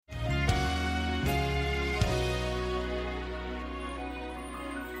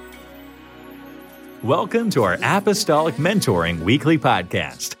Welcome to our Apostolic Mentoring Weekly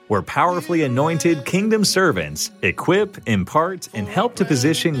Podcast, where powerfully anointed kingdom servants equip, impart, and help to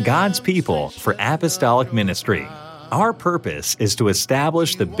position God's people for apostolic ministry. Our purpose is to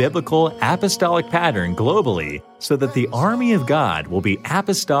establish the biblical apostolic pattern globally so that the army of God will be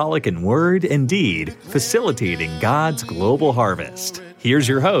apostolic in word and deed, facilitating God's global harvest. Here's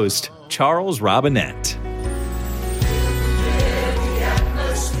your host, Charles Robinette.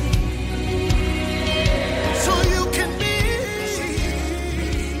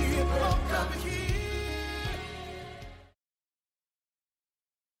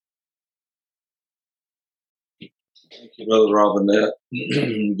 Thank you, Brother Robinette.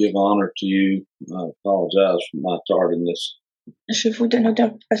 Give honor to you. I apologize for my tardiness. Je vous donne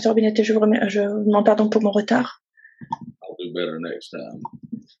honneur, Pasteur Robinette, et je vous demande pardon pour mon retard. I'll do better next time.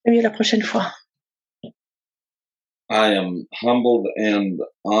 Mieux la prochaine fois. I am humbled and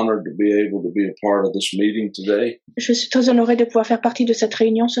honored to be able to be a part of this meeting today. Je suis très honorée de pouvoir faire partie de cette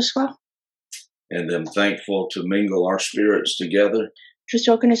réunion ce soir. And I'm thankful to mingle our spirits together. Je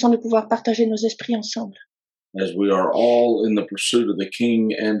suis reconnaissant de pouvoir partager nos esprits ensemble. As we are all in the pursuit of the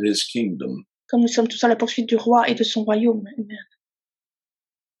King and His kingdom. Comme nous sommes tous à la poursuite du roi et de son royaume. Amen.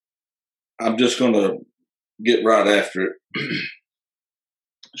 I'm just going to get right after it.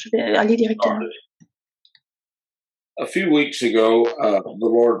 Je vais aller directement. A few weeks ago, the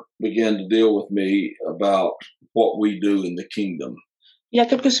Lord began to deal with me about what we do in the kingdom. Il y a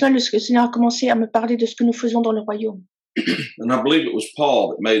quelques semaines, le Seigneur a commencé à me parler de ce que nous faisons dans le royaume. And I believe it was Paul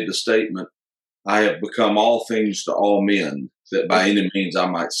that made the statement, I have become all things to all men, that by any means I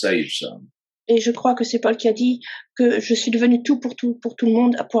might save some. Et je crois que c'est Paul qui a dit que je suis devenu tout pour tout le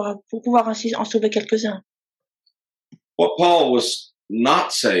monde pour pouvoir ainsi en sauver quelques-uns. What Paul was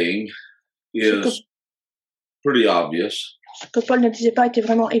not saying is pretty obvious. Ce que Paul ne disait pas était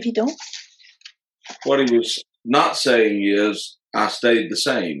vraiment évident. What he was not saying is, I stayed the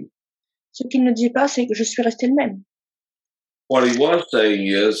same. Ce qu'il ne disait pas, c'est que je suis resté le même. What he was saying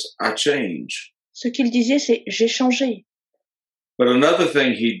is, I change. Ce qu'il disait, c'est j'ai changé. But another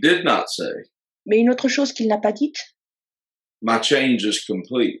thing he did not say, Mais une autre chose qu'il n'a pas dite, my change is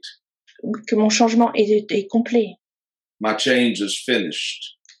complete. que mon changement est complet. My change is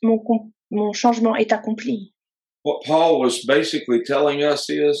finished. Mon changement est accompli. What Paul was basically telling us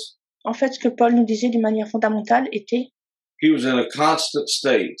is, En fait, ce que Paul nous disait d'une manière fondamentale était, he was in a constant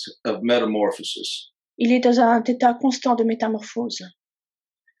state of metamorphosis. il est dans un état constant de métamorphose.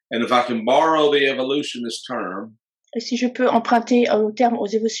 And if I can borrow the evolutionist term, Et si je peux emprunter au terme aux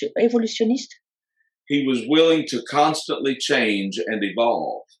évolutionnistes, he was willing to constantly change and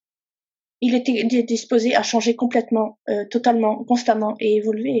evolve. il était disposé à changer complètement, totalement, constamment et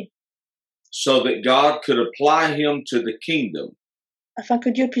évoluer, So that God could apply him to the kingdom. afin que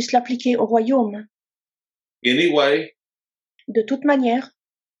Dieu puisse l'appliquer au royaume, Anyway, de toute manière,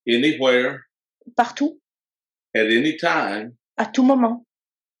 anywhere, partout, at any time, à tout moment,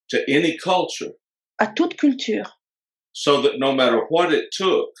 to any culture, à toute culture, so that no matter what it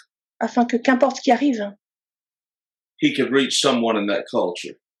took, afin que qu'importe ce qui arrive, he could reach someone in that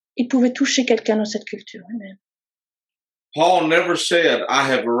culture. il pouvait toucher quelqu'un dans cette culture. Amen. Paul never said, I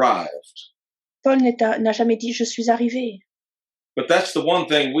have arrived. Paul n'a jamais dit « je suis arrivé ». But that's the one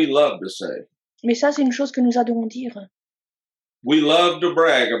thing we love to say. Mais ça, c'est une chose que nous adorons dire. We love to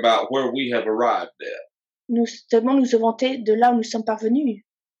brag about where we have arrived at. Nous tellement nous vanter de là où nous sommes parvenus.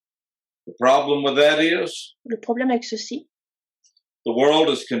 The problem with that is, Le problème avec ceci, the world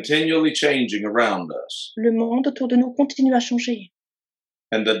is continually changing around us. le monde autour de nous continue à changer.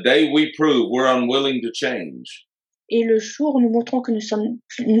 And the day we prove we're unwilling to change, Et le jour où nous montrons que nous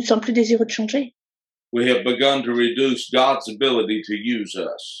sommes plus désireux de changer, we have begun to reduce God's ability to use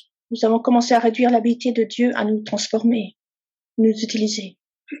us. nous avons commencé à réduire l'habilité de Dieu à nous transformer, nous utiliser.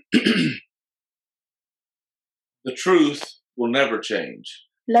 The truth will never change.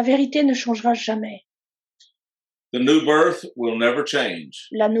 La vérité ne changera jamais. The new birth will never change.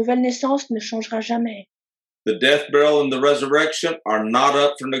 La nouvelle naissance ne changera jamais. The death, burial, and the resurrection are not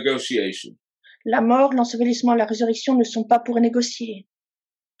up for negotiation. La mort, l'ensevelissement et la résurrection ne sont pas pour négocier.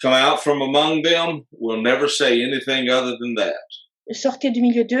 Come out from among them will never say anything other than that. Sortez du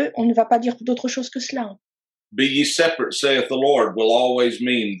milieu d'eux, on ne va pas dire d'autre chose que cela. Be ye separate, saith the Lord, will always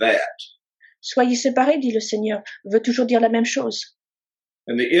mean that. Soyez séparés, dit le Seigneur, veut toujours dire la même chose.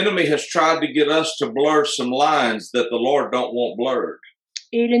 And the enemy has tried to get us to blur some lines that the Lord don't want blurred.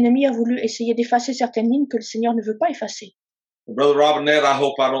 Et l'ennemi a voulu essayer d'effacer certaines lignes que le Seigneur ne veut pas effacer. Brother Robinette, I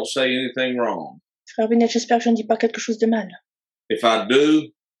hope I don't say anything wrong. Frère Binet, j'espère que je ne dis pas quelque chose de mal. If I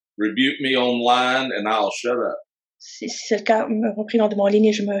do, rebuke me online and I'll shut up. Si c'est le cas, me reprimandez-moi en ligne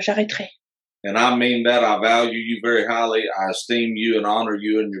et j'arrêterai. And I mean that. I value you very highly. I esteem you and honor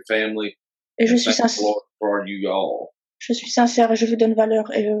you and your family. Et je And suis thank the sincère. Lord for you all. Je suis sincère et je vous donne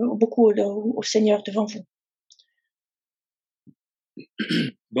valeur beaucoup au Seigneur devant vous.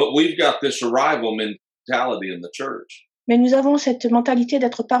 But we've got this arrival mentality in the church. Mais nous avons cette mentalité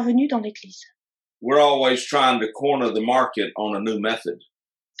d'être parvenus dans l'Église. We're always trying to corner the market on a new method.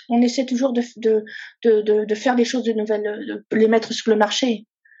 On essaie toujours de faire des choses de nouvelles, de les mettre sur le marché,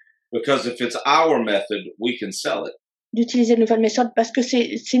 Because if it's our method, we can sell it. d'utiliser de nouvelles méthodes parce que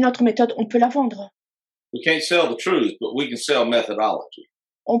c'est notre méthode, on peut la vendre. We can't sell the truth, but we can sell methodology.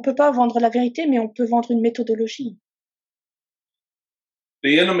 On peut pas vendre la vérité, mais on peut vendre une méthodologie.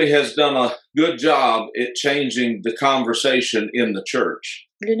 The enemy has done a good job at changing the conversation in the church.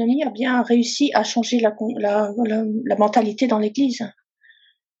 L'ennemi a bien réussi à changer la mentalité dans l'Église.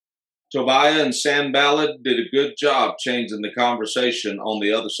 Tobiah and Sanballat did a good job changing the conversation on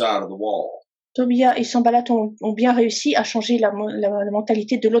the other side of the wall. Tobia et Sanballat ont bien réussi à changer la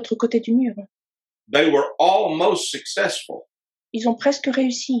mentalité de l'autre côté du mur. They were almost successful Ils ont presque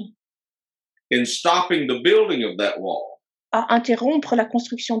réussi in stopping the building of that wall. à interrompre la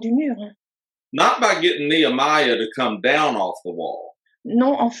construction du mur. Not by getting Nehemiah to come down off the wall,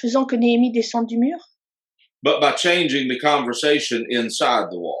 Non en faisant que Néhémie descende du mur, but by changing the conversation inside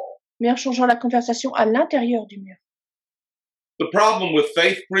the wall. mais en changeant la conversation à l'intérieur du mur. The problem with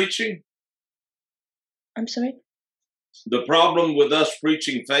faith preaching, I'm sorry. the problem with us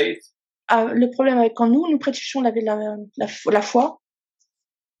preaching faith, Le problème avec quand nous prêchons la foi,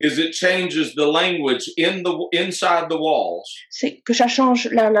 is it changes the language inside the walls c'est que ça change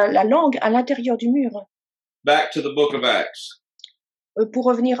la langue à l'intérieur du mur. back to the book of Acts. Pour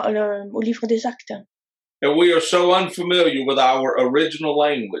revenir au livre des Actes. And we are so unfamiliar with our original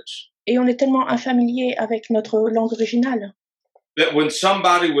language Et on est tellement infamilier avec notre langue originale that when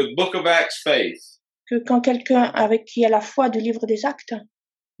somebody with book of Acts faith, que quand quelqu'un avec qui a la foi du livre des Actes,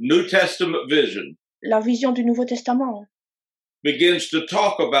 New Testament vision, la vision du Nouveau Testament, begins to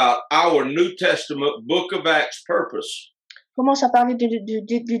talk about our New Testament book of Acts purpose, commence à parler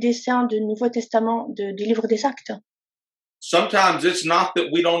du dessein du Nouveau Testament, du livre des Actes. sometimes it's not that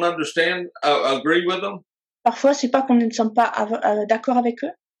we don't understand, agree with them. Parfois, c'est pas qu'on ne sommes pas d'accord avec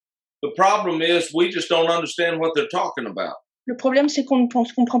eux. The problem is we just don't understand what they're talking about. Le problème, c'est qu'on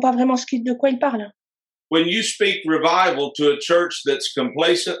ne comprend pas vraiment de quoi ils parlent. When you speak revival to a church that's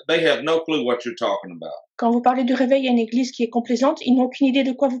complacent, they have no clue what you're talking about. Quand vous parlez de réveil à une église qui est complaisante, ils n'ont aucune idée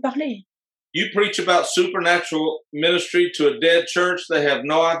de quoi vous parlez. You preach about supernatural ministry to a dead church, they have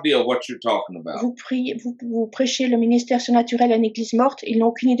no idea what you're talking about. Vous prêchez le ministère surnaturel à une église morte, ils n'ont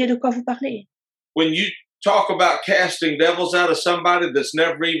aucune idée de quoi vous parlez. When you talk about casting devils out of somebody that's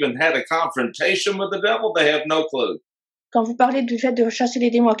never even had a confrontation with the devil, they have no clue. Quand vous parlez du fait de chasser les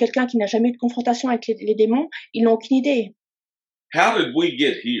démons à quelqu'un qui n'a jamais eu de confrontation avec les démons, ils n'ont aucune idée. How did we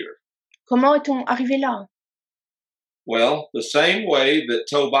get here? Comment est-on arrivé là? Well, the same way that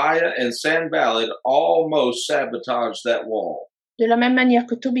Tobiah and Sanballat almost sabotaged that wall. De la même manière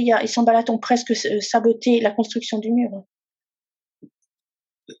que Tobia et Sanballat ont presque saboté la construction du mur.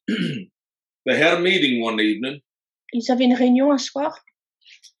 They had a meeting one evening. Ils avaient une réunion un soir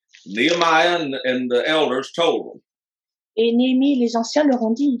Nehemiah and the elders told them, et Néhémie et les anciens leur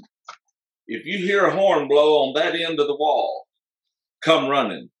ont dit, if you hear a horn blow on that end of the wall, come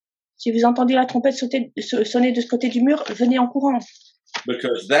running, si vous entendez la trompette sonner de ce côté du mur, venez en courant,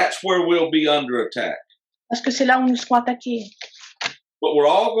 because that's where we'll be under attack. parce que c'est là où nous serons attaqués. But we're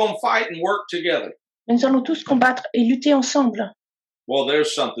all going to fight and work together. Mais nous allons tous combattre et lutter ensemble. Well,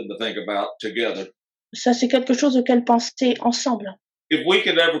 there's something to think about together. Ça, c'est quelque chose auquel penser ensemble. If we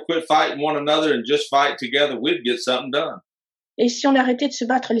could ever quit fighting one another and just fight together, we'd get something done. Et si on arrêtait de se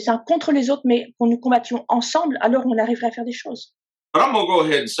battre les uns contre les autres, mais qu'on nous combattions ensemble, alors on arriverait à faire des choses. But I'm going to go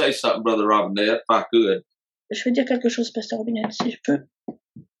ahead and say something, Brother Robinette, if I could. Je vais dire quelque chose, Pasteur Robinet, si je peux.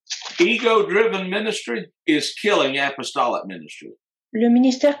 Ego-driven ministry is killing apostolic ministry. Le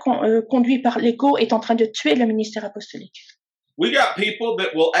ministère conduit par l'ego est en train de tuer le ministère apostolique. We got people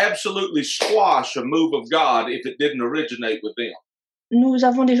that will absolutely squash a move of God if it didn't originate with them. Nous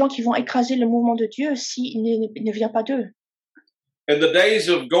avons des gens qui vont écraser le mouvement de Dieu s'il ne vient pas d'eux. And the days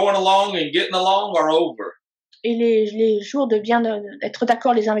of going along and getting along are over. Et les jours de bien être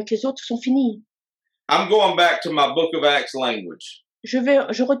d'accord les uns avec les autres sont finis. I'm going back to my book of Acts language.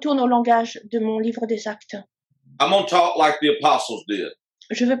 Je retourne au langage de mon livre des Actes. I'm going to talk like the apostles did.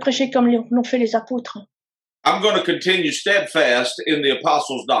 Je veux prêcher comme l'ont fait les apôtres. I'm going to continue steadfast in the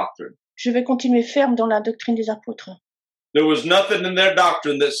apostles' doctrine. Je vais continuer ferme dans la doctrine des apôtres. There was nothing in their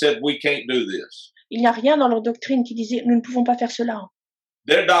doctrine that said we can't do this. Il n'y a rien dans leur doctrine qui disait nous ne pouvons pas faire cela.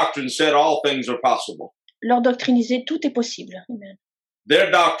 Their doctrine said all things are possible. Leur doctrine disait tout est possible. Amen.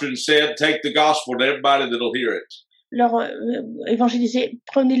 Their doctrine said take the gospel to everybody that'll hear it. Leur évangile disait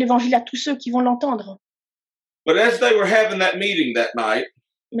prenez l'évangile à tous ceux qui vont l'entendre. But as they were having that meeting that night,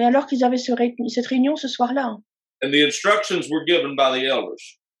 Mais alors qu'ils avaient cette réunion ce soir-là, and the instructions were given by the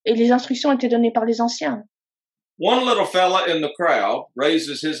elders, et les instructions étaient données par les anciens, one little fella in the crowd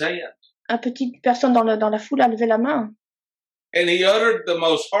raises his hand, une petite personne dans la foule a levé la main, and he uttered the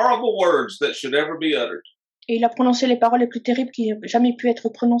most horrible words that should ever be uttered. et il a prononcé les paroles les plus terribles qui n'aient jamais pu être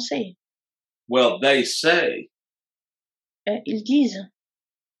prononcées. Well, they say. Et ils disent,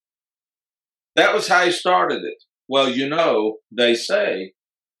 That was how he started it. Well, you know, they say.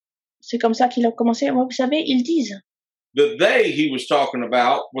 c'est comme ça qu'il a commencé. Vous savez, ils disent. The they he was talking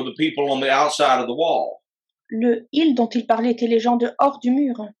about were the people on the outside of the wall. Le il dont il parlait étaient les gens de hors du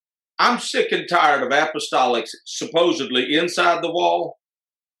mur. I'm sick and tired of apostolics supposedly inside the wall.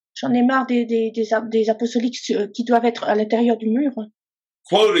 J'en ai marre des apostoliques qui doivent être à l'intérieur du mur,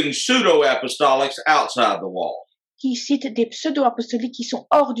 Quoting pseudo-apostolics outside the wall. qui citent des pseudo-apostoliques qui sont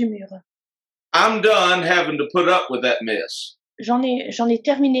hors du mur. I'm done having to put up with that mess. J'en ai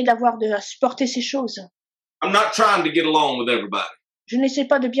terminé à supporter ces choses. I'm not trying to get along with everybody. Je n'essaie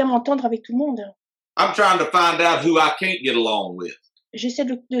pas de bien m'entendre avec tout le monde. I'm trying to find out who I can't get along with. J'essaie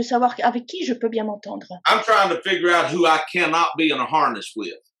de savoir avec qui je peux bien m'entendre. I'm trying to figure out who I cannot be in a harness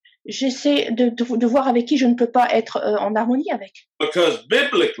with. J'essaie de voir avec qui je ne peux pas être en harmonie avec. Because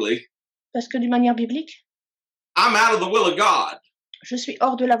biblically, Parce que d'une manière biblique, I'm out of the will of God. je suis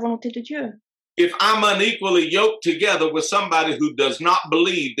hors de la volonté de Dieu. If I'm unequally yoked together with somebody who does not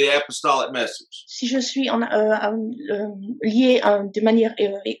believe the apostolic message. Si je suis lié de manière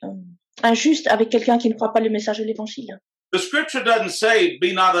injuste avec quelqu'un qui ne croit pas le message de l'Évangile. The scripture doesn't say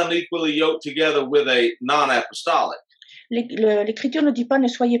be not unequally yoked together with a non-apostolic. L'Écriture ne dit pas ne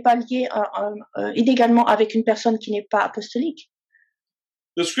soyez pas liés inégalement avec une personne qui n'est pas apostolique.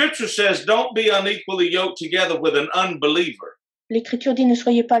 The scripture says don't be unequally yoked together with an unbeliever. L'Écriture dit ne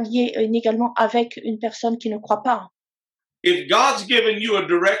soyez pas liés inégalement avec une personne qui ne croit pas. If God's given you a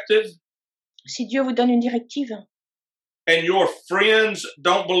directive Si Dieu vous donne une directive and your friends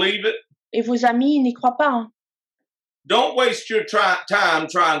don't believe it, et vos amis n'y croient pas, don't waste your time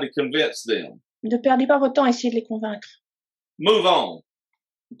trying to convince them. ne perdez pas votre temps à essayer de les convaincre. Move on.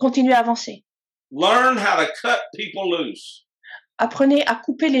 Continuez à avancer. Learn how to cut people loose. Apprenez à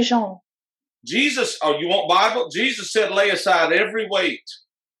couper les gens. Jesus, oh, you want Bible? Jesus said, lay aside every weight.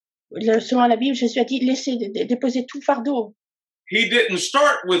 Selon la Bible, Jésus a dit laissez déposer tout fardeau. He didn't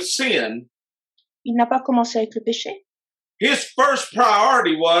start with sin. Il n'a pas commencé avec le péché. His first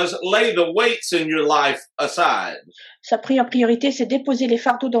priority was lay the weights in your life aside. Sa première priorité, c'est déposer les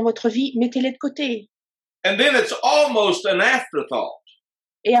fardeaux dans votre vie, mettez-les de côté. And then it's almost an afterthought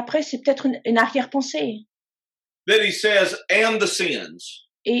Et après, c'est peut-être une arrière-pensée. that he says, and the sins.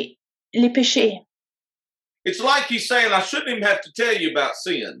 Et les péchés. It's like he's saying, I shouldn't even have to tell you about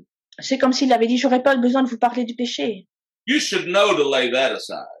sin. C'est comme s'il avait dit, j'aurais pas besoin de vous parler du péché. You should know to lay that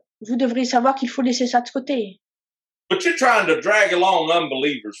aside. Vous devriez savoir qu'il faut laisser ça de côté. But you're trying to drag along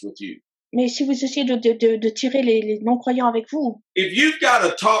unbelievers with you. Mais si vous essayez de tirer les non-croyants avec vous, If you've got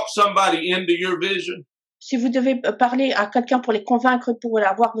to talk somebody into your vision, si vous devez parler à quelqu'un pour les convaincre, pour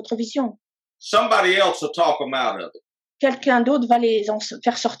avoir votre vision, somebody else will talk them out of it. quelqu'un d'autre va les en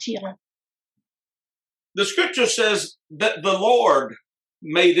faire sortir. The scripture says that the Lord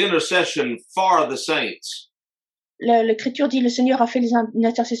made intercession for the saints. L'Écriture dit, le Seigneur a fait une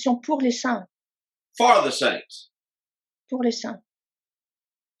intercession pour les saints. For the saints. Pour les saints.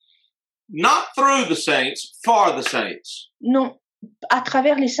 Not through the saints, for the saints. Non, à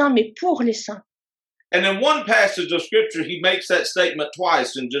travers les saints, mais pour les saints. And in one passage of scripture, he makes that statement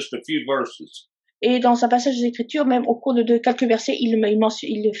twice in just a few verses. Et dans un passage des Écritures, même au cours de quelques versets,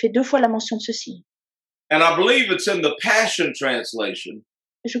 il fait 2 fois la mention de ceci. And I believe it's in the Passion Translation.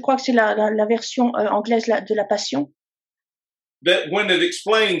 Je crois que c'est la version anglaise de la Passion. That when it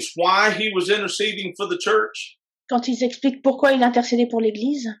explains why he was interceding for the church. Quand ils expliquent pourquoi il intercédait pour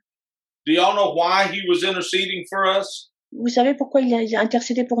l'Église. Do y'all know why he was interceding for us? Vous savez pourquoi il a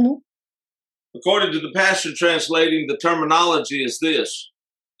intercédé pour nous? According to the Passion Translating, the terminology is this.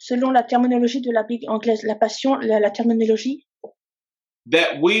 Selon la terminologie de la Bible anglaise, la Passion, la terminologie.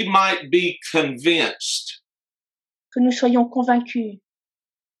 That we might be convinced. Que nous soyons convaincus.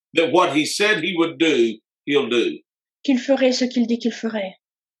 That what he said he would do, he'll do. Qu'il ferait ce qu'il dit qu'il ferait.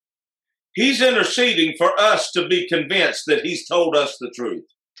 He's interceding for us to be convinced that he's told us the truth.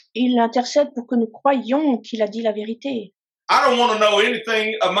 Il intercède pour que nous croyions qu'il a dit la vérité. I don't want to know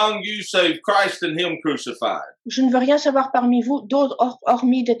anything among you save Christ and Him crucified. Je ne veux rien savoir parmi vous d'autre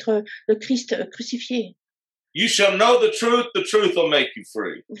hormis d'être le Christ crucifié. You shall know the truth will make you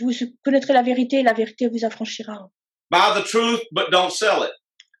free. Vous connaîtrez la vérité vous affranchira. Buy the truth, but don't sell it.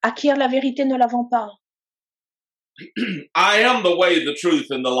 Acquérir la vérité, ne la vends pas. I am the way, the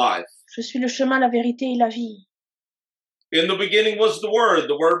truth, and the life. Je suis le chemin, la vérité et la vie. In the beginning was the Word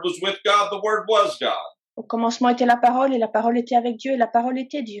was with God, the Word was God. Au commencement était la parole, et la parole était avec Dieu, et la parole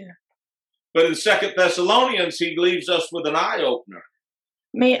était Dieu. But in 2 Thessalonians, he leaves us with an eye-opener.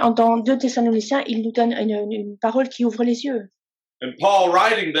 Mais dans 2 Thessaloniciens, il nous donne une parole qui ouvre les yeux. And Paul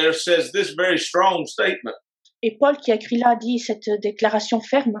writing there says this very strong statement. Et Paul qui a écrit là dit cette déclaration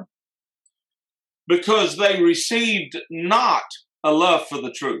ferme. Because they received not a love for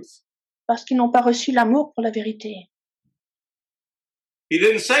the truth. Parce qu'ils n'ont pas reçu l'amour pour la vérité. He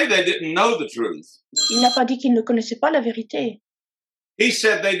didn't say they didn't know the truth. Il n'a pas dit qu'ils ne connaissaient pas la vérité. He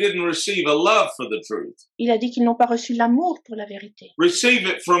said they didn't receive a love for the truth. Il a dit qu'ils n'ont pas reçu l'amour pour la vérité. Receive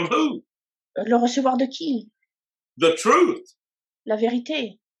it from who? Le recevoir de qui? The truth. La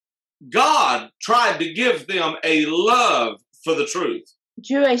vérité. God tried to give them a love for the truth.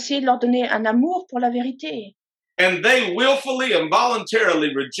 Dieu a essayé de leur donner un amour pour la vérité. And they willfully and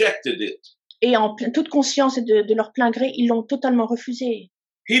voluntarily rejected it. Et en toute conscience et de leur plein gré, ils l'ont totalement refusé.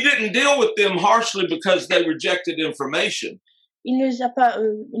 He didn't deal with them harshly because they rejected information. Il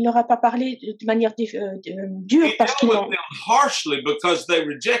ne leur a pas parlé de manière dure parce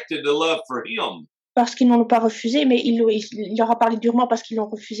qu'ils n'en ont pas refusé, mais il leur a parlé durement parce qu'ils ont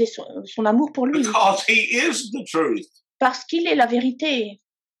refusé son amour pour lui. Parce qu'il est la vérité.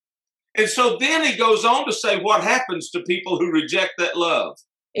 And so then he goes on to say what happens to people who reject that love.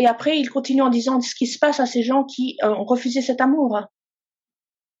 Et après, il continue en disant ce qui se passe à ces gens qui ont refusé cet amour.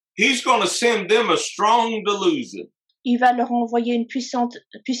 He's going to send them a strong delusion. Il va leur envoyer une puissance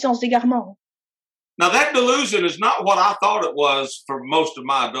d'égarement. Now that delusion is not what I thought it was for most of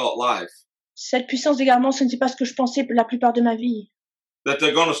my adult life. Cette puissance d'égarement, ce n'est pas ce que je pensais la plupart de ma vie. That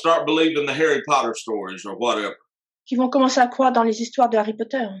they're going to start believing the Harry Potter stories or whatever. Qui vont commencer à croire dans les histoires de Harry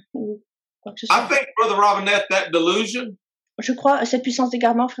Potter ou quoi que ce soit. I think, Brother Robinette, that delusion. Je crois à cette puissance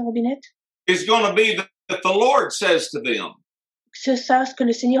d'égarement, frère Robinette. Is going to be that the Lord says to them. C'est ça ce que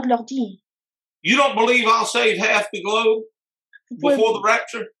le Seigneur leur dit. You don't believe I'll save half the globe before the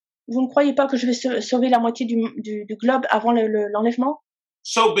rapture? Vous ne croyez pas que je vais sauver la moitié du globe avant l'enlèvement?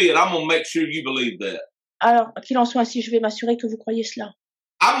 So be it. I'm going to make sure you believe that. Alors, qu'il en soit ainsi, je vais m'assurer que vous croyez cela.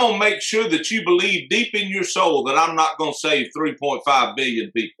 I'm going to make sure that you believe deep in your soul that I'm not going to save 3.5 billion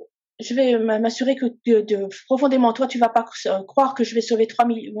people. Je vais m'assurer que profondément, toi, tu vas pas croire que je vais sauver 3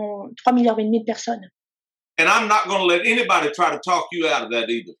 milliards et demi de personnes. And I'm not going to let anybody try to talk you out of that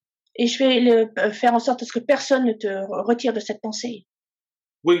either. Et je vais faire en sorte à ce que personne ne te retire de cette pensée.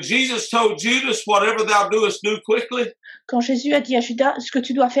 When Jesus told Judas, whatever thou doest, do quickly. Quand Jésus a dit à Judas, ce que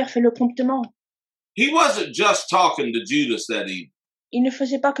tu dois faire, fais-le promptement. He wasn't just talking to Judas that evening. Il ne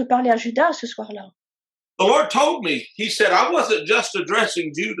faisait pas que parler à Judas ce soir-là. The Lord told me, he said, I wasn't just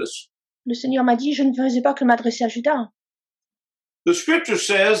addressing Judas. Le Seigneur m'a dit, je ne faisais pas que m'adresser à Judas. The scripture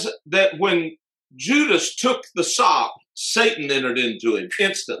says that when Judas took the sop, Satan entered into him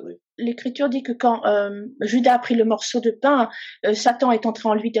instantly. L'Écriture dit que quand Judas a pris le morceau de pain, Satan est entré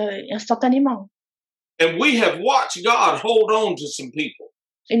en lui instantanément. And we have watched God hold on to some people.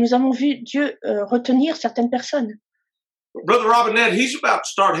 Et nous avons vu Dieu retenir certaines personnes. Brother Robinette, he's about to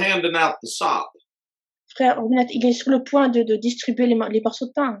start handing out the sop. Frère Robinette, il est sur le point de distribuer les morceaux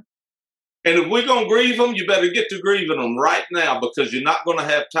de pain. And if we're going to grieve them, you better get to grieving them right now because you're not going to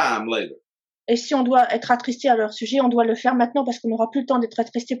have time later. Et si on doit être attristé à leur sujet, on doit le faire maintenant parce qu'on n'aura plus le temps d'être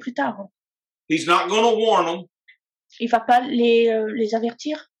attristé plus tard. He's not going to warn them. Il va pas les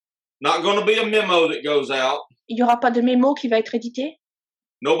avertir. Not going to be a memo that goes out. Il y aura pas de mémo qui va être édité.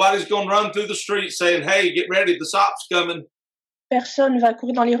 Nobody's going to run through the street saying, "Hey, get ready, the sop's coming." Personne va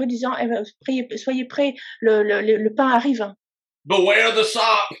courir dans les rues disant soyez prêts, le pain arrive. Beware the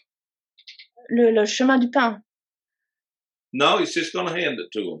sop. Le chemin du pain. No, he's just going to hand it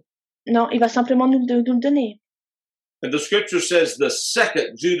to them. Non, il va simplement nous le donner. And the scripture says the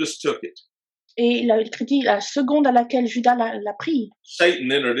second Judas took it. Et il a dit la seconde à laquelle Judas l'a pris. Satan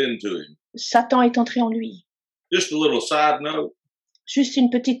entered into him. Satan est entré en lui. Just a little side note. Juste une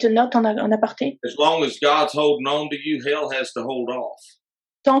petite note en aparté. As long as God's holding on to you, hell has to hold off.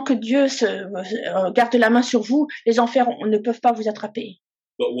 Tant que Dieu garde la main sur vous, les enfers ne peuvent pas vous attraper.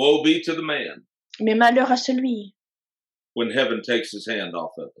 But woe be to the man. Mais malheur à celui. When heaven takes his hand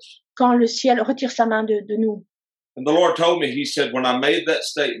off of us. Quand le ciel retire sa main de nous. And the Lord told me, he said, when I made that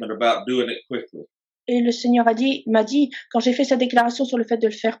statement about doing it quickly. Et le Seigneur m'a dit, quand j'ai fait sa déclaration sur le fait de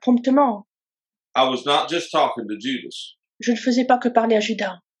le faire promptement, I was not just talking to Judas. je ne faisais pas que parler à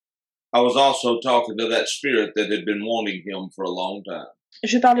Judas. I was also talking to that spirit that had been wanting him for a long time.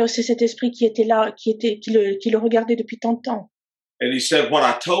 Je parlais aussi à cet esprit qui était là, qui le regardait depuis tant de temps. And he said, what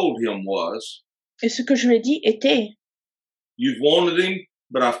I told him was, Et ce que je lui ai dit était, you've wanted him,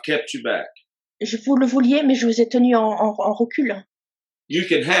 but I've kept you back. vous le vouliez, mais je vous ai tenu en recul. You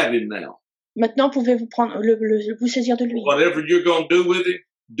can have him now. Maintenant, pouvez-vous vous saisir de lui. Whatever you're going to do with him,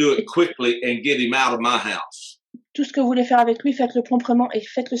 do it quickly and get him out of my house. Tout ce que vous voulez faire avec lui, faites-le promptement et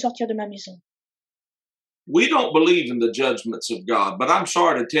faites-le sortir de ma maison. We don't believe in the judgments of God, but I'm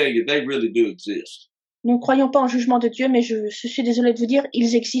sorry to tell you, they really do exist. Nous ne croyons pas en jugement de Dieu, mais je suis désolée de vous dire,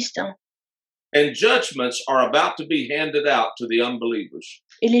 ils existent. And judgments are about to be handed out to the unbelievers.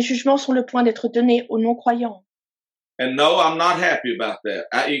 Et les jugements sont le point d'être donnés aux non-croyants. And no, I'm not happy about that.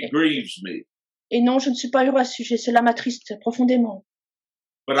 It grieves me. Et non, je ne suis pas heureux à ce sujet. Cela m'attriste profondément.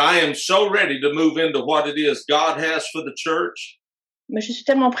 But I am so ready to move into what it is God has for the church. Mais je suis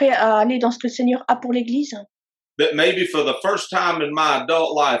tellement prêt à aller dans ce que le Seigneur a pour l'Église. That maybe for the first time in my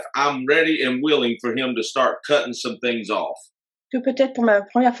adult life, I'm ready and willing for him to start cutting some things off. Que peut-être pour ma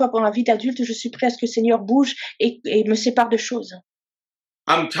première fois pour ma vie d'adulte, je suis prêt à ce que le Seigneur bouge et me sépare de choses.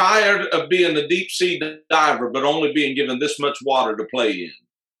 I'm tired of being a deep sea diver, but only being given this much water to play in.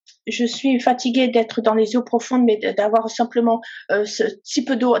 Je suis fatiguée d'être dans les eaux profondes, mais d'avoir simplement si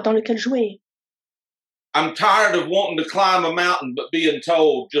peu d'eau dans lequel jouer. I'm tired of wanting to climb a mountain, but being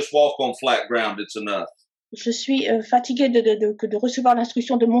told just walk on flat ground, it's enough. Je suis fatiguée de recevoir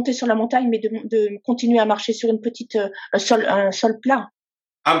l'instruction de monter sur la montagne, mais de continuer à marcher sur une petite un sol plat.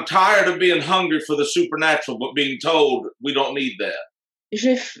 I'm tired of being hungry for the supernatural, but being told we don't need that.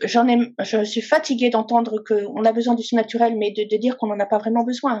 Je suis fatiguée d'entendre qu'on a besoin du surnaturel, mais de dire qu'on n'en a pas vraiment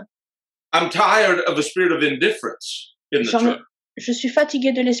besoin. I'm tired of a spirit of indifference in the church. Je suis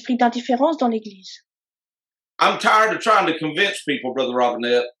fatiguée de l'esprit d'indifférence dans l'Église. I'm tired of trying to convince people, Brother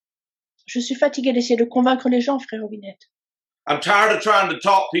Robinette. Je suis fatiguée d'essayer de convaincre les gens, frère Robinette. I'm tired of trying to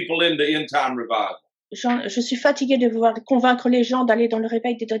talk people into end-time revival. Je suis fatiguée de vouloir convaincre les gens d'aller dans le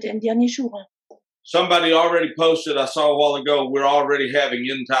réveil des derniers jours. Somebody already posted, I saw a while ago, we're already having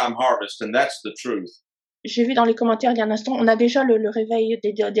end-time harvest, and that's the truth. J'ai vu dans les commentaires il y a un instant, on a déjà le réveil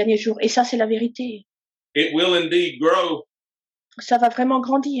des derniers jours, et ça c'est la vérité. It will indeed grow. Ça va vraiment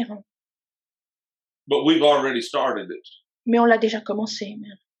grandir. But we've already started it. Mais on l'a déjà commencé.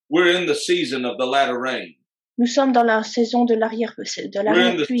 We're in the season of the latter rain. Nous sommes dans la saison de l'arrière-pluie. We're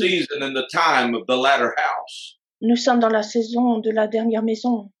in the season and the time of the latter house. Nous sommes dans la saison de la dernière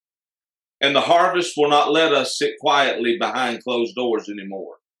maison. And the harvest will not let us sit quietly behind closed doors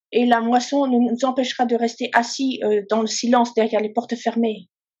anymore. Et la moisson nous empêchera de rester assis dans le silence derrière les portes fermées.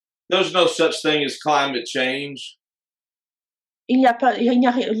 There's no such thing as climate change. Le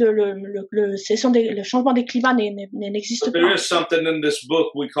changement des climats n'existe But there pas. is something in this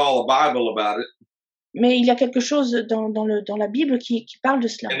book we call a Bible about it. Mais il y a quelque chose dans la Bible qui parle de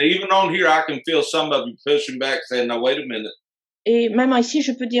cela. And even on here, I can feel some of you pushing back, saying, "Now wait a minute." Et même ici,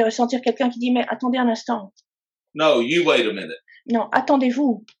 je peux sentir quelqu'un qui dit, mais attendez un instant. No, you wait a minute. Non,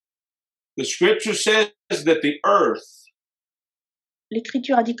 attendez-vous. The scripture says that the earth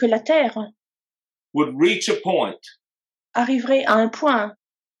L'Écriture a dit que la terre would reach a point arriverait à un point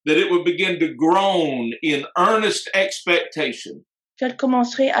that it would begin to groan in earnest expectation, qu'elle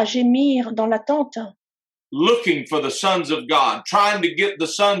commencerait à gémir dans l'attente, looking for the sons of God, trying to get the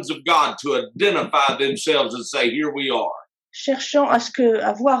sons of God to identify themselves and say, "Here we are." cherchant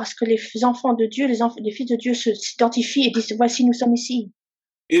à voir à ce que les enfants de Dieu, les fils de Dieu s'identifient et disent, voici, nous sommes ici.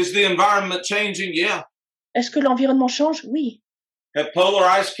 Is the environment changing? Yeah. Est-ce que l'environnement change? Oui. Have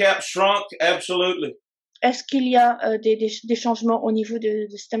polar ice caps shrunk? Absolutely. Est-ce qu'il y a des changements au niveau de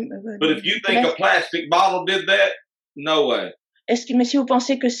système But if you think a plastic bottle did that, no way. Mais si vous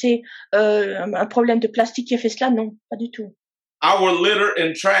pensez que c'est un problème de plastique qui a fait cela, non, pas du tout. Our litter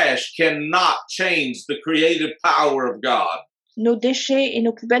and trash cannot change the creative power of God. Nos déchets et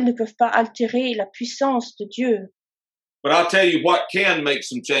nos poubelles ne peuvent pas altérer la puissance de Dieu. But I'll tell you what can make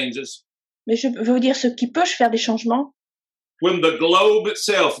some changes. Mais je veux vous dire ce qui peut faire des changements. When the globe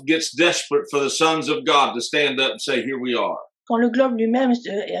itself gets desperate for the sons of God to stand up and say, "Here we are." Quand le globe lui-même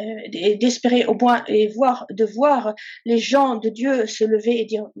est désespéré au point de voir les gens de Dieu se lever et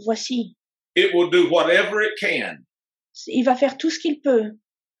dire voici. It will do whatever it can. Il va faire tout ce qu'il peut.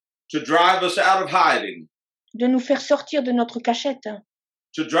 To drive us out of hiding. De nous faire sortir de notre cachette.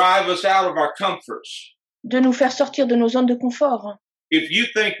 To drive us out of our comforts. De nous faire sortir de nos zones de confort. If you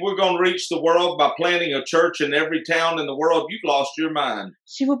think we're going to reach the world by planting a church in every town in the world, you've lost your mind.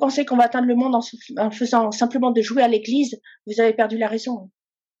 Si vous pensez qu'on va atteindre le monde en faisant simplement de jouer à l'église, vous avez perdu la raison.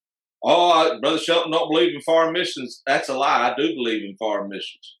 Oh, Brother Shelton don't believe in foreign missions. That's a lie. I do believe in foreign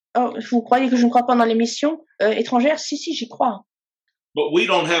missions. Oh, vous croyez que je ne crois pas dans les missions étrangères? Si, j'y crois. But we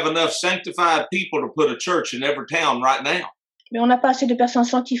don't have enough sanctified people to put a church in every town right now. Mais on n'a pas assez de personnes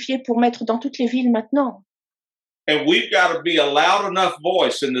sanctifiées pour mettre dans toutes les villes maintenant. And we've got to be a loud enough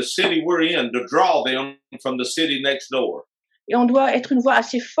voice in the city we're in to draw them from the city next door. Et on doit être une voix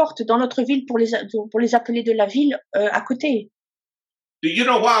assez forte dans notre ville pour les appeler de la ville à côté. Do you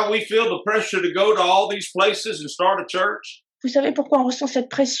know why we feel the pressure to go to all these places and start a church? Vous savez pourquoi on ressent cette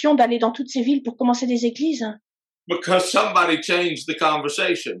pression d'aller dans toutes ces villes pour commencer des églises? Because somebody changed the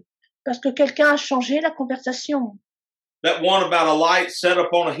conversation. Parce que quelqu'un a changé la conversation. That one about a light set up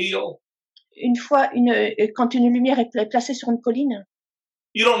on a hill. Une fois, quand une lumière est placée sur une colline,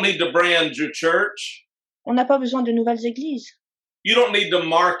 You don't need to brand your church. on n'a pas besoin de nouvelles églises. You don't need to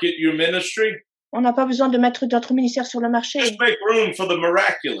market your ministry. On n'a pas besoin de mettre notre ministère sur le marché. Just make room for the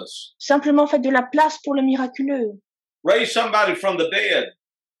miraculous. Simplement faites de la place pour le miraculeux. Raise somebody from the dead.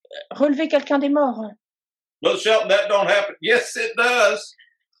 Relevez quelqu'un des morts. Brother Shelton, that don't happen. Yes, it does.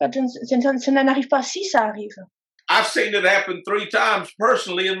 Ça n'arrive pas si ça arrive. I've seen it happen 3 times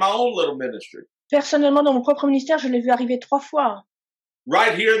personally in my own little ministry. Personnellement, dans mon propre ministère, je l'ai vu arriver 3 fois.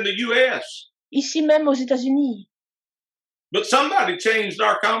 Right here in the U.S. Ici même aux États-Unis. But somebody changed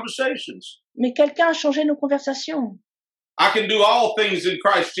our conversations. Mais quelqu'un a changé nos conversations. I can do all things in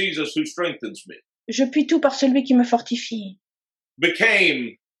Christ Jesus who strengthens me. Je puis tout par celui qui me fortifie.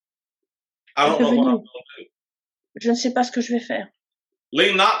 Became, I don't know what I'm going to do. Je ne sais pas ce que je vais faire.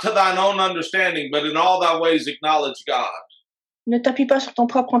 Lean not to thine own understanding, but in all thy ways acknowledge God. Ne t'appuie pas sur ton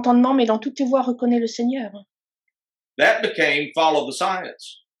propre entendement, mais dans toutes tes voies, reconnais le Seigneur. That became follow the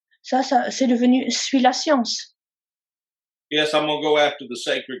science. Ça, c'est devenu suis la science. Yes, I'm going to go after the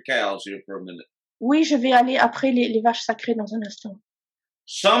sacred cows here for a minute. Oui, je vais aller après les vaches sacrées dans un instant.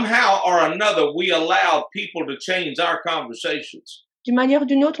 Somehow or another, we allowed people to change our conversations. D'une manière ou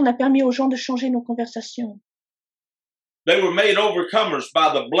d'une autre, on a permis aux gens de changer nos conversations. They were made overcomers by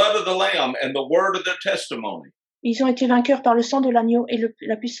the blood of the Lamb and the word of their testimony. Ils ont été vainqueurs par le sang de l'agneau et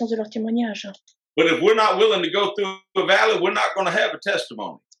la puissance de leur témoignage. But if we're not willing to go through a valley, we're not going to have a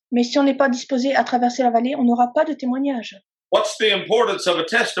testimony. Mais si on n'est pas disposé à traverser la vallée, on n'aura pas de témoignage. What's the importance of a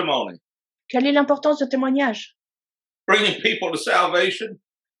testimony? Quelle est l'importance de témoignage? Bringing people to salvation.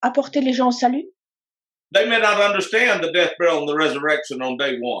 Apporter les gens au salut. They may not understand the death, burial, and the resurrection on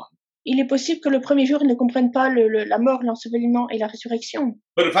day 1. Il est possible que le premier jour, ils ne comprennent pas la mort, l'ensevelissement et la résurrection.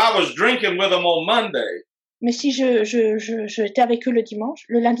 But if I was drinking with them on Monday, Mais si j'étais avec eux le dimanche,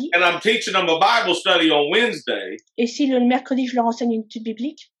 le lundi, and I'm teaching them a Bible study on Wednesday, et si le mercredi, je leur enseigne une étude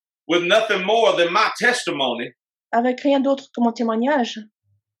biblique, with nothing more than my testimony, avec rien d'autre que mon témoignage,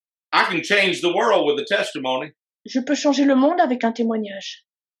 I can change the world with a testimony. je peux changer le monde avec un témoignage.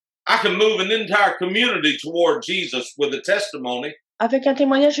 I can move an entire community toward Jesus with a testimony. Avec un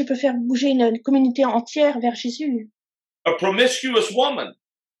témoignage, je peux faire bouger une communauté entière vers Jésus. A promiscuous woman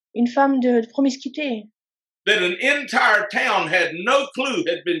Une femme de promiscuité. that an entire town had no clue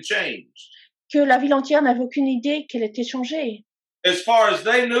had been changed. Que la ville entière n'avait aucune idée qu'elle était changée. As far as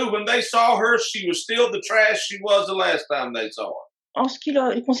they knew, when they saw her, she was still the trash she was the last time they saw her. En ce qui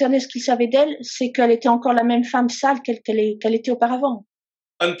concernait ce qu'ils savaient d'elle, c'est qu'elle était encore la même femme sale qu'elle était auparavant.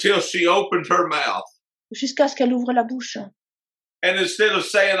 Until she opened her mouth. Jusqu'à ce qu'elle ouvre la bouche. And instead of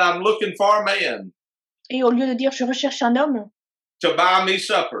saying, I'm looking for a man Et au lieu de dire, je recherche un homme, to buy me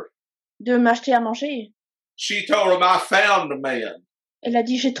supper, de m'acheter à manger, she told him, I found a man. elle a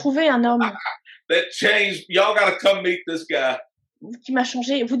dit, j'ai trouvé un homme That changed. Y'all got to come meet this guy. qui m'a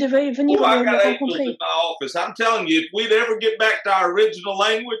changé. Vous devez venir Oh, I le got angels rencontrer. in my office. I'm telling you, if we'd ever get back to our original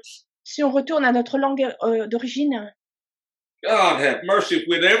language, Si on retourne à notre langue d'origine, God have mercy. If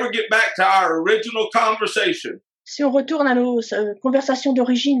we'd ever get back to our original conversation, si on retourne à nos conversations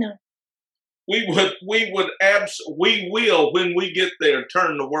d'origine, we will, when we get there,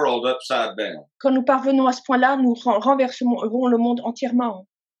 turn the world upside down. quand nous parvenons à ce point-là, nous renverserons le monde entièrement.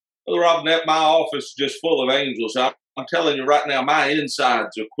 Brother Robinette, my office is just full of angels. I'm telling you right now, my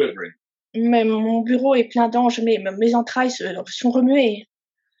insides are quivering. Mais mon bureau est plein d'anges, mes entrailles sont remuées.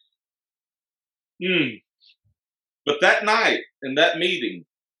 But that night, in that meeting,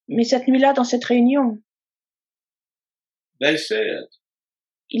 Mais cette nuit-là, dans cette réunion, they said,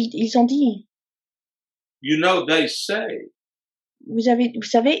 ils ont dit, you know, they say vous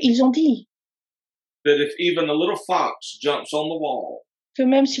savez, ils ont dit that if even a little fox jumps on the wall, que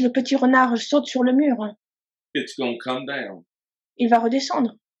même si le petit renard saute sur le mur, it's going to come down. il va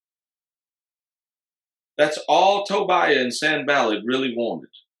redescendre. That's all Tobiah and Sanballat really wanted.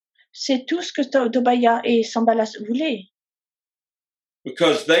 C'est tout ce que Tobiah et Sanballat voulaient.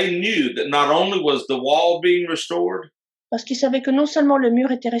 Because they knew that not only was the wall being restored, Parce qu'ils savaient que non seulement le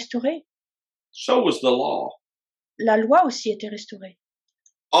mur était restauré, so was the law. la loi aussi était restaurée.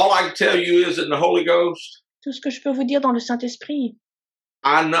 All I can tell you is in the Holy Ghost, Tout ce que je peux vous dire dans le Saint-Esprit,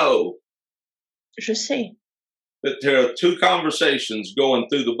 I know je sais that there are two conversations going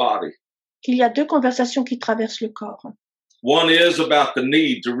through the body. qu'il y a deux conversations qui traversent le corps. One is about the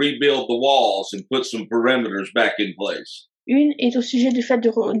need to rebuild the walls and put some perimeters back in place. Une est au sujet du fait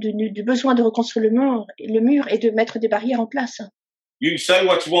du besoin de reconstruire le mur et de mettre des barrières en place. You can say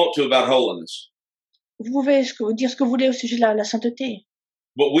what you want to about holiness, Vous pouvez dire ce que vous voulez au sujet de la sainteté,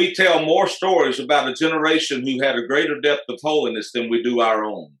 but we tell more stories about a generation who had a greater depth of holiness than we do our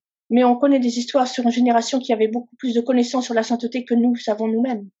own. mais on connaît des histoires sur une génération qui avait beaucoup plus de connaissances sur la sainteté que nous savons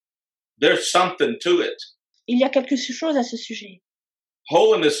nous-mêmes. There's something to it. Il y a quelque chose à ce sujet.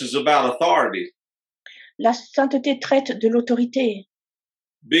 Holiness is about authority, La sainteté traite de l'autorité,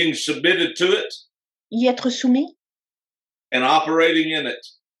 being submitted to it y être soumis and operating in it.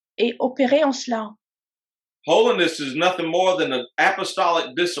 et opérer en cela. Holiness is nothing more than an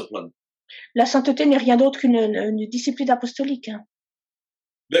apostolic discipline La sainteté n'est rien d'autre qu'une discipline apostolique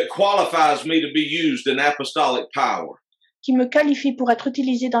that qualifies me to be used in apostolic power. qui me qualifie pour être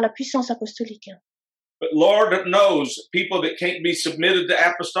utilisée dans la puissance apostolique. But Lord knows people that can't be submitted to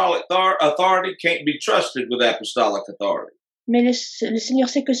apostolic authority can't be trusted with apostolic authority. Mais le Seigneur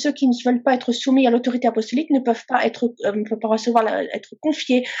sait que ceux qui ne veulent pas être soumis à l'autorité apostolique ne peuvent pas être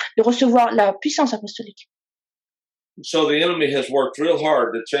confiés de recevoir la puissance apostolique. So the enemy has worked real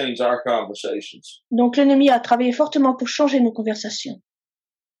hard to change our conversations. Donc l'ennemi a travaillé fortement pour changer nos conversations.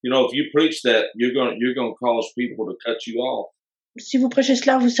 You know, if you preach that, you're going to cause people to cut you off. Si vous prêchez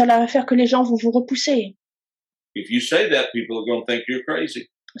cela, ça va faire que les gens vont vous repousser. If you say that, people are going to think you're crazy.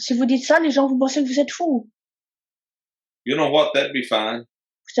 Si vous dites ça, les gens vont penser que vous êtes fou. You know what? That'd be fine.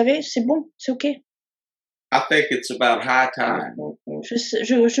 Vous savez, c'est bon, c'est OK. I think it's about high time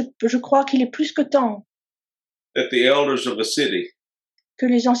Je crois qu'il est plus que temps that the elders of a city que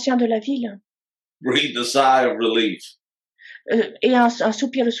les anciens de la ville breathe a sigh of relief aient un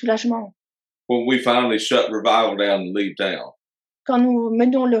soupir de soulagement when we finally shut revival down and leave town. quand nous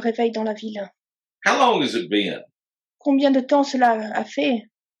menons le réveil dans la ville. How long has it been Combien de temps cela a fait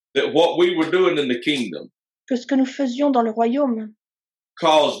that what we were doing in the kingdom que ce que nous faisions dans le royaume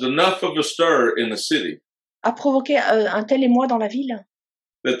caused enough of a stir in the city a provoqué un tel émoi dans la ville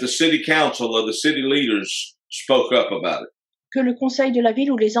that the city council or the city leaders spoke up about it? que le conseil de la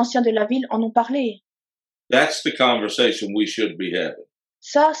ville ou les anciens de la ville en ont parlé. That's the conversation we should be having.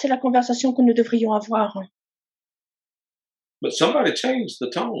 Ça, c'est la conversation que nous devrions avoir. But somebody changed the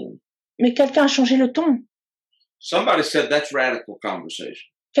tone. Mais quelqu'un a changé le ton. Somebody said that's radical conversation.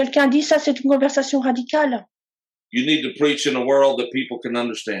 Quelqu'un dit ça, c'est une conversation radicale. You need to preach in a world that people can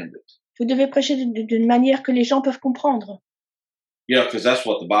understand it. Vous devez prêcher d'une manière que les gens peuvent comprendre. Yeah, because that's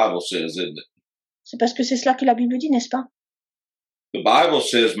what the Bible says, isn't it? C'est parce que c'est cela que la Bible dit, n'est-ce pas? The Bible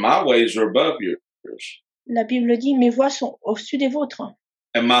says my ways are above yours. La Bible dit, mes voies sont au-dessus des vôtres.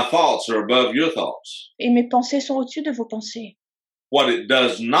 And my thoughts are above your thoughts. Et mes pensées sont au-dessus de vos pensées. What it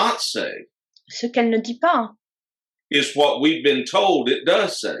does not say Ce qu'elle ne dit pas, is what we've been told it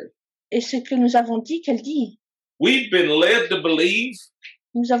does say. et ce que nous avons dit qu'elle dit. We've been led to believe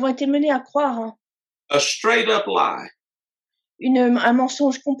Nous avons été menés à croire a straight up lie. un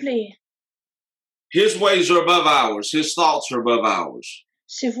mensonge complet. His ways are above ours. His thoughts are above ours.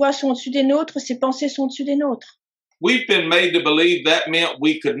 Ses voix sont au-dessus des nôtres, ses pensées sont au-dessus des nôtres. We've been made to believe that meant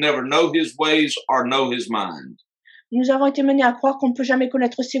we could never know his ways or know his mind. Nous avons été menés à croire qu'on ne peut jamais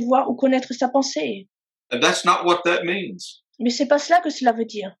connaître ses voix ou connaître sa pensée. And that's not what that means. Mais c'est pas cela que cela veut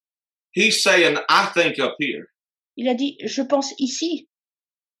dire. He's saying, I think up here. Il a dit, je pense ici,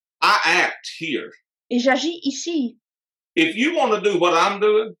 I act here. et j'agis ici. If you want to do what I'm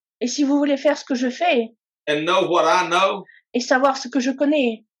doing Et si vous voulez faire ce que je fais, and know what I know, et savoir ce que je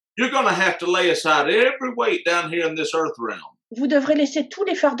connais, you're going to have to lay aside every weight down here in this earth realm. vous devrez laisser tous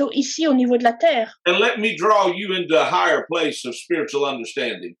les fardeaux ici au niveau de la terre. And let me draw you into a higher place of spiritual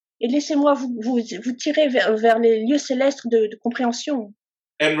understanding Et laissez-moi vous tirer vers les lieux célestes de compréhension,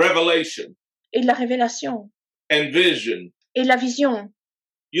 and revelation et de la révélation, and vision. et de la vision.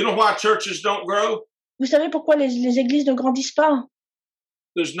 You know why churches don't grow? Vous savez pourquoi les églises ne grandissent pas?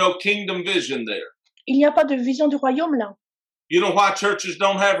 There's no kingdom vision there. Il n'y a pas de vision du royaume là. You know why churches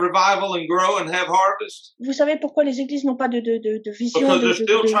don't have revival and grow and have harvest? Vous savez pourquoi les églises n'ont pas de vision Because de they're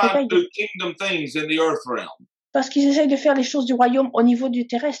still trying réveil? to do kingdom things in the earth realm. Parce qu'ils essayent de faire les choses du royaume au niveau du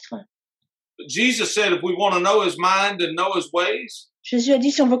terrestre. But Jesus said if we want to know his mind and know his ways, Jésus a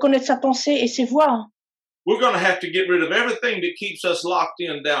dit, si on veut connaître sa pensée et ses voies, we're going to have to get rid of everything that keeps us locked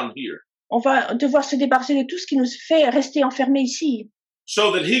in down here on va devoir se débarrasser de tout ce qui nous fait rester enfermés ici,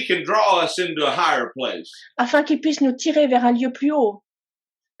 so that he can draw us into a higher place. afin qu'il puisse nous tirer vers un lieu plus haut.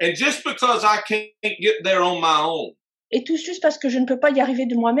 And just because I can't get there on my own Et tout juste parce que je ne peux pas y arriver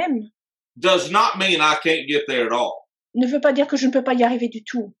de moi-même, does not mean I can't get there at all. ne veut pas dire que je ne peux pas y arriver du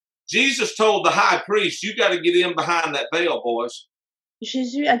tout. Jesus told the high priest, you got to get in behind that veil, boys.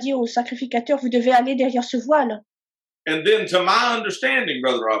 Jésus a dit aux sacrificateurs, vous devez aller derrière ce voile. And then to my understanding,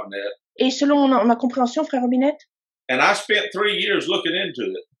 Brother Robinette, Et selon ma compréhension, frère Robinette, and I spent 3 years looking into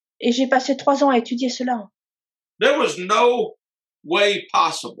it, et j'ai passé 3 ans à étudier cela, there was no way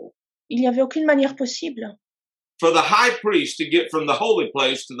possible il n'y avait aucune manière possible for the high priest to get from the holy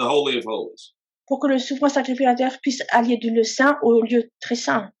place to the Holy of Holies. pour que le souverain sacrificateur puisse aller du lieu saint au lieu très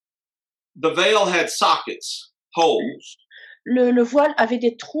saint. The veil had sockets, holes, Le voile avait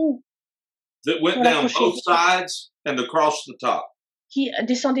des trous that went pour down l'accrocher, both sides and across the top. qui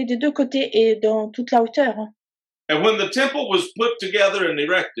descendaient des 2 côtés et dans toute la hauteur. And when the temple was put together and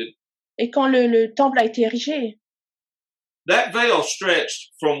erected, Et quand le temple a été érigé, that veil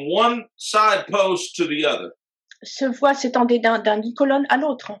stretched from one side post to the other. ce voile s'étendait d'une colonne à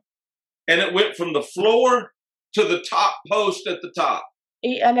l'autre. And it went from the floor to the top post at the top.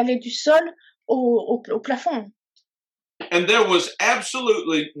 Et elle allait du sol au plafond. And there was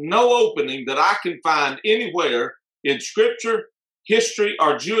absolutely no opening that I can find anywhere in scripture, history,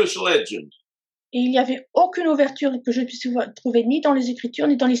 or Jewish legend Et il n'y avait aucune ouverture que je puisse trouver ni dans les Écritures,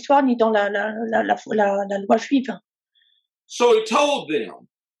 ni dans l'histoire, ni dans la loi juive. So he told them,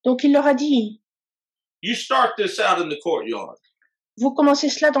 Donc il leur a dit, you start this out in the courtyard. vous commencez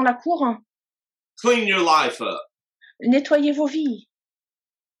cela dans la cour, Clean your life up. nettoyez vos vies.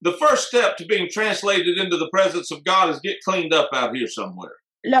 The first step to being translated into the presence of God is get cleaned up out here somewhere.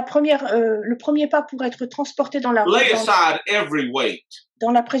 Le premier pas pour être transporté dans la Lay aside every weight.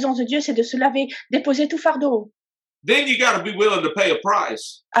 présence de Dieu, c'est de se laver, déposer tout fardeau. Then you got to be willing to pay a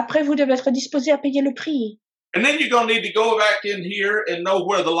price. Après, vous devez être disposé à payer le prix. And then you're going to need to go back in here and know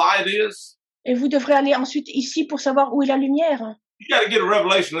where the light is. Et vous devrez aller ensuite ici pour savoir où est la lumière. You got to get a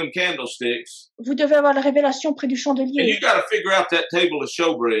revelation of them candlesticks. Vous devez avoir la révélation près du And chandelier. you got to figure out that table of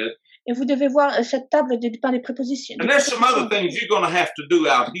showbread. Et vous devez voir cette table des pains des prépositions. And there's some other things you're going to have to do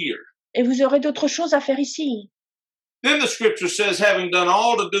out here. Et vous aurez d'autres choses à faire ici. Then the scripture says, having done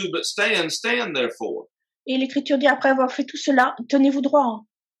all to do but stand, stand therefore. Et l'Écriture dit, après avoir fait tout cela, tenez-vous droit.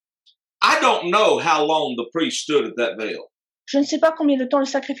 I don't know how long the priest stood at that veil. Je ne sais pas combien de temps le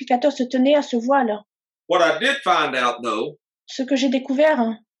sacrificateur se tenait à ce voile. What I did find out, though, Ce que j'ai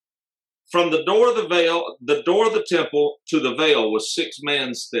découvert, from the door of the veil, the door of the temple to the veil was 6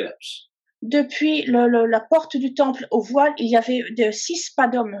 man's steps. depuis la porte du temple au voile, il y avait 6 pas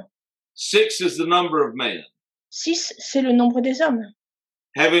d'hommes. 6 is the number of man. 6, c'est le nombre des hommes.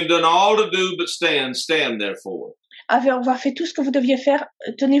 Having done all to do but stand, stand therefore. Avoir fait tout ce que vous deviez faire,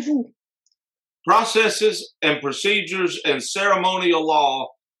 tenez-vous. Processes and procedures and ceremonial law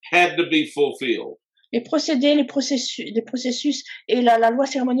had to be fulfilled. Les procédés, les processus et la loi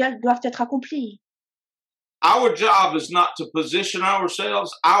cérémoniale doivent être accomplis. Our job is not to position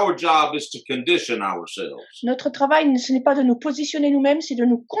ourselves. Our job is to condition ourselves. Notre travail, ce n'est pas de nous positionner nous-mêmes, c'est de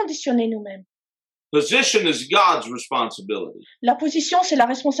nous conditionner nous-mêmes. Position is God's responsibility. La position, c'est la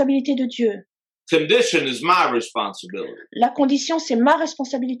responsabilité de Dieu. Condition is my responsibility. La condition, c'est ma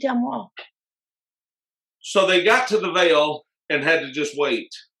responsabilité à moi. So they got to the veil and had to just wait.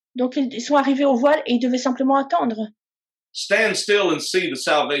 Donc, ils sont arrivés au voile et ils devaient simplement attendre. Stand still and see the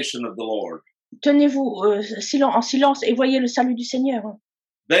salvation of the Lord. Tenez-vous en silence et voyez le salut du Seigneur.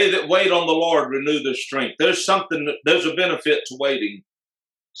 They that wait on the Lord renew their strength. There's a benefit to waiting.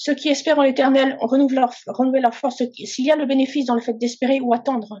 Ceux qui espèrent en l'Éternel renouvellent leur force. S'il y a le bénéfice dans le fait d'espérer ou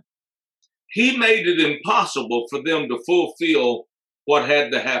attendre. He made it impossible for them to fulfill what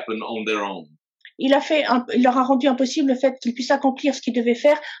had to happen on their own. Il leur a rendu impossible le fait qu'ils puissent accomplir ce qu'ils devaient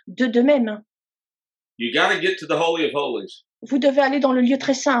faire d'eux-mêmes. You got to get to the Holy of Holies. Vous devez aller dans le lieu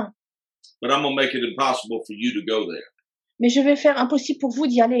très saint. But I'm going to make it impossible for you to go there. Mais je vais faire impossible pour vous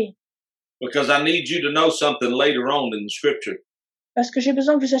d'y aller. Because I need you to know something later on in the scripture. Parce que j'ai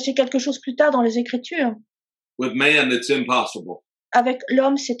besoin que vous sachiez quelque chose plus tard dans les Écritures. With man, it's impossible. Avec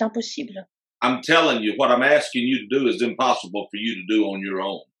l'homme, c'est impossible. I'm telling you, what I'm asking you to do is impossible for you to do on your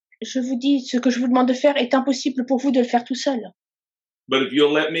own. Je vous dis, ce que je vous demande de faire est impossible pour vous de le faire tout seul. But if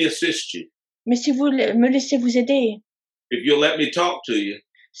you'll let me assist you, Mais si vous me laissez vous aider, if you'll let me talk to you,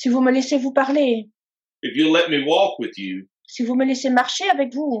 si vous me laissez vous parler, if you'll let me walk with you, si vous me laissez marcher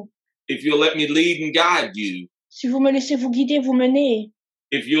avec vous, if you'll let me lead and guide you, si vous me laissez vous guider, vous mener,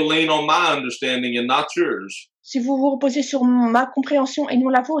 if you'll lean on my understanding and not yours, si vous vous reposez sur ma compréhension et non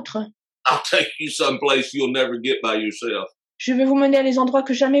la vôtre, I'll take you someplace you'll never get by yourself. je vais vous mener à des endroits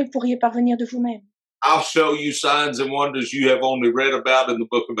que jamais vous pourriez parvenir de vous-même. I'll show you signs and wonders you have only read about in the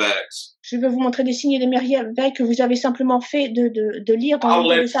book of Acts. Je vais vous montrer des signes et des merveilles que vous avez simplement fait de lire dans I'll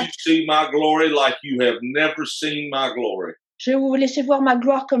le livre let des you Actes. see my glory like you have never seen my glory. Je vais vous laisser voir ma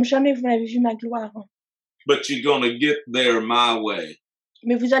gloire comme jamais vous n'avez vu ma gloire. But you're going to get there my way.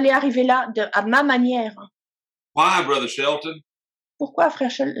 Mais vous allez arriver là à ma manière. Why, Brother Shelton? Pourquoi,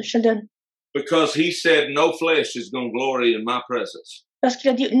 frère Sheldon? Because he said no flesh is going to glory in my presence. Parce qu'il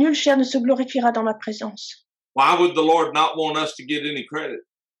a dit, nulle chair ne se glorifiera dans ma présence. Why would the Lord not want us to get any credit?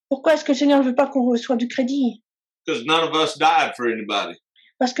 Pourquoi est-ce que le Seigneur ne veut pas qu'on reçoive du crédit? Because none of us died for anybody.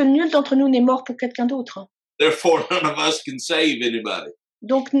 Parce que nul d'entre nous n'est mort pour quelqu'un d'autre. Therefore, none of us can save anybody.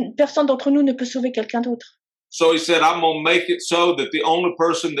 Donc, personne d'entre nous ne peut sauver quelqu'un d'autre. So he said, I'm going to make it so that the only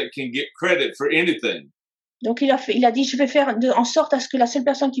person that can get credit for anything Donc, il a dit, je vais faire en sorte à ce que la seule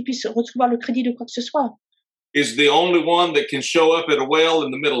personne qui puisse recevoir le crédit de quoi que ce soit. is the only one that can show up at a well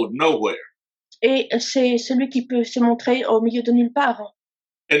in the middle of nowhere Et c'est celui qui peut se montrer au milieu de nulle part.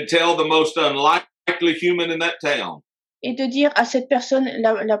 and tell the most unlikely human in that town, Et de dire à cette personne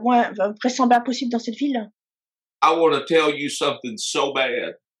la moins vraisemblable possible dans cette ville, I want to tell you something so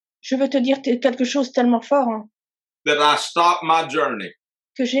bad je veux te dire quelque chose tellement fort that I stopped my journey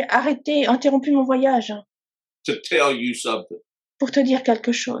que j'ai interrompu mon voyage to tell you something. pour te dire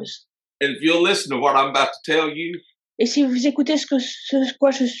quelque chose. And if you'll listen to what I'm about to tell you, Et si vous écoutez ce quoi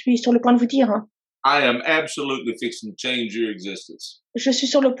je suis sur le point de vous dire, I am absolutely fixing to change your existence. je suis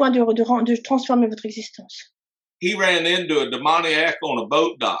sur le point de transformer votre existence. He ran into a demoniac on a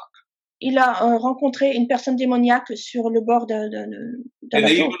boat dock. Il a rencontré une personne démoniaque sur le bord d'un And bateau.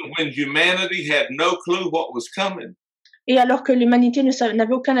 even when humanity had no clue what was coming, Et alors que l'humanité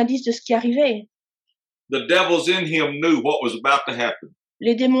n'avait aucun indice de ce qui arrivait, the devils in him knew what was about to happen.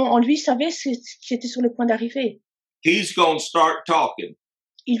 les démons en lui savaient ce qui était sur le point d'arriver. He's going to start talking.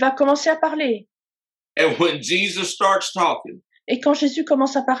 Il va commencer à parler. And when Jesus starts talking, Et quand Jésus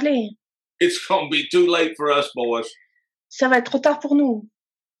commence à parler, it's going to be too late for us, boys, ça va être trop tard pour nous.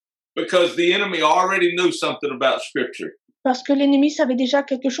 because the enemy already knew something about Scripture. Parce que l'ennemi savait déjà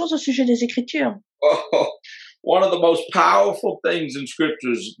quelque chose au sujet des Écritures. Oh, one of the most powerful things in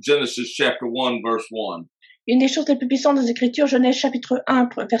Scripture is Genesis chapter 1, verse 1. Une des choses les plus puissantes des Écritures, Genèse chapitre 1,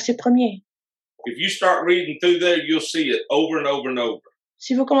 verset 1er. If you start reading through there, you'll see it over and over and over.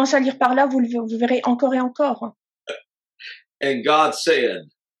 Si vous commencez à lire par là, vous verrez encore et encore. And God said,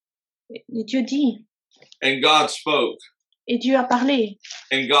 Et Dieu dit, and God spoke, et Dieu a parlé,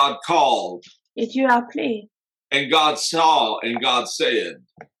 and God called, et Dieu a appelé, and God saw, and God said.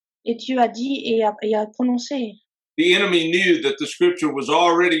 et Dieu a dit et a prononcé. The enemy knew that the Scripture was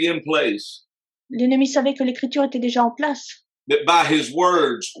already in place, L'ennemi savait que l'Écriture était déjà en place, that by his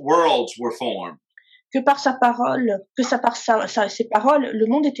words, worlds were formed. que par sa parole, ses paroles, le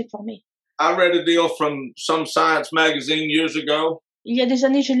monde était formé. I read a deal from some science magazine years ago. Il y a des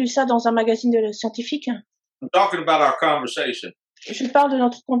années, j'ai lu ça dans un magazine scientifique. I'm talking about our conversation. Je parle de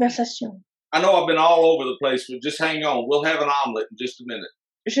notre conversation. I know I've been all over the place, but just hang on. We'll have an omelet in just a minute.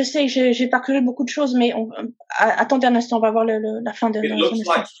 Je sais, j'ai parcouru beaucoup de choses, mais attendez un instant, on va voir la fin de It notre looks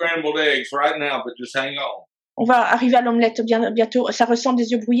like scrambled eggs right now, but just hang on. On va arriver à l'omelette bientôt. Ça ressemble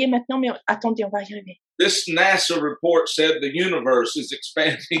des œufs brouillés maintenant, mais attendez, on va y arriver. This NASA report said the universe is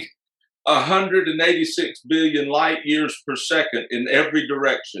expanding 186 billion light years per second in every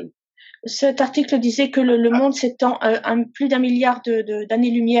direction. Cet article disait que le monde s'étend plus d'1 milliard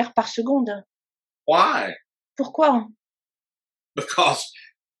d'années-lumière par seconde. Why? Pourquoi? Because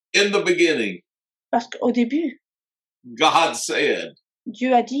in the beginning, Parce qu'au début, God said,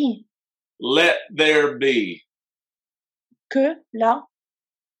 Dieu a dit let there be. que là,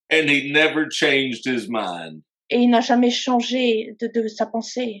 And he never changed his mind. et il n'a jamais changé de sa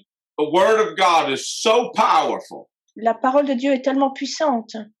pensée. The word of God is so powerful La parole de Dieu est tellement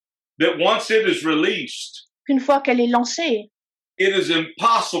puissante that once it is released, qu'une fois qu'elle est lancée, it is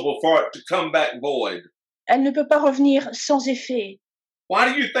impossible for it to come back void. elle ne peut pas revenir sans effet.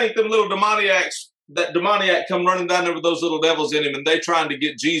 Why do you think them little demoniacs, that demoniac come running down there with those little devils in him and they trying to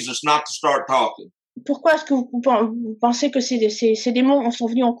get Jesus not to start talking? Pourquoi est-ce que vous pensez que ces démons sont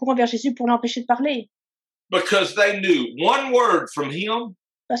venus en courant vers Jésus pour l'empêcher de parler? Because they knew one word from him,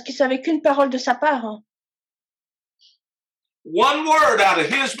 Parce qu'ils savaient qu'une parole de sa part, one word out of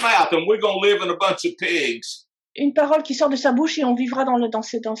his mouth, and we're going to live in a bunch of pigs. une parole qui sort de sa bouche et on vivra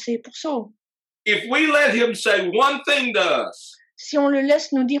dans ses pourceaux. if we let him say one thing to us si on le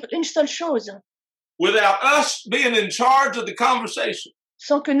laisse nous dire une seule chose, without us being in charge of the conversation,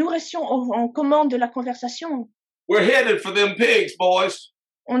 sans que nous restions en commande de la conversation, we're headed for them pigs, boys.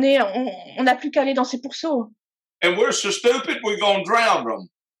 on n'a plus qu'à aller dans ces pourceaux. And we're so stupid, we're going to drown them.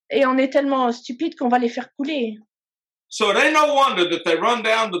 Et on est tellement stupide qu'on va les faire couler. So it ain't no wonder that they run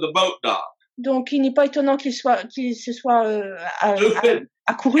down to the boat dock. Donc, il n'est pas étonnant qu'ils se soient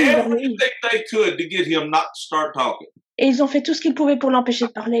accourus vers lui. Everything they could to get him not to start talking. Et ils ont fait tout ce qu'ils pouvaient pour l'empêcher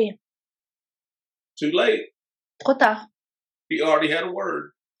de parler. Too late. Trop tard. He already had a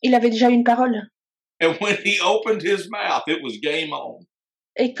word. Il avait déjà une parole. And when he opened his mouth, it was game on.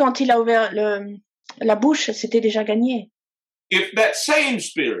 Et quand il a ouvert la bouche, c'était déjà gagné. If that same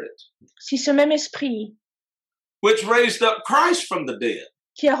spirit, Si ce même esprit which raised up Christ from the dead,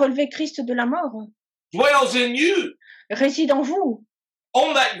 qui a relevé Christ de la mort dwells in you, réside en vous,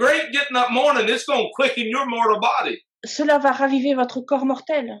 on that great getting up morning, it's going to quicken your mortal body. cela va raviver votre corps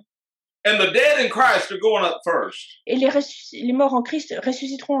mortel. And the dead in Christ are going up first. Et les morts en Christ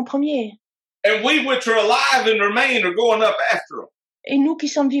ressusciteront en premier. And we which are alive and remain are going up after them. Et nous qui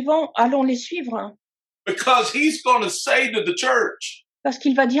sommes vivants, allons les suivre. Because he's going to say to the church, Parce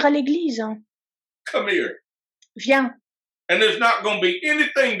qu'il va dire à l'Église, come here. viens. And there's not going to be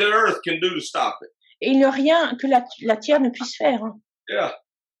anything that earth can do to stop it. Et il n'y a rien que la terre ne puisse faire. Yeah.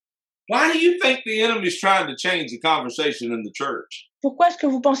 Why do you think the enemy's trying to change the conversation in the church? Pourquoi est-ce que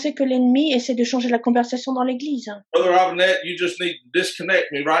vous pensez que l'ennemi essaie de changer la conversation dans l'Église? Brother Robinette, you just need to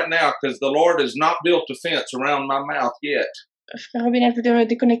disconnect me right now because the Lord has not built a fence around my mouth yet. Frère Robinette, vous devez me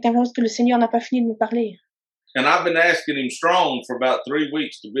déconnecter avant parce que le Seigneur n'a pas fini de me parler. And I've been asking him strong for about 3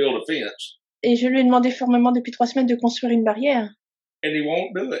 weeks to build a fence. Et je lui ai demandé fermement depuis 3 semaines de construire une barrière. And he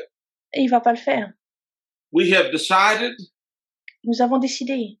won't do it. Et il va pas le faire. We have decided Nous avons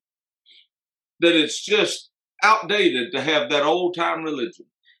décidé that it's just outdated to have that old-time religion.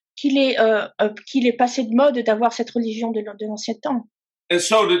 qu'il est passé de mode d'avoir cette religion de l'ancien temps. And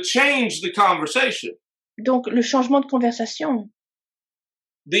so to change the conversation, Donc, le changement de conversation,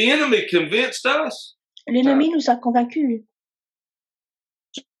 the enemy convinced us l'ennemi nous a convaincus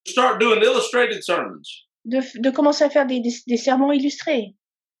to start doing illustrated sermons. de commencer à faire des sermons illustrés.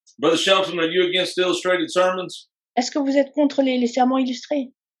 Brother Shelton, are you against illustrated sermons? Est-ce que vous êtes contre les sermons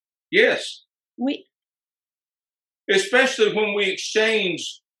illustrés? Yes. Oui. Especially when we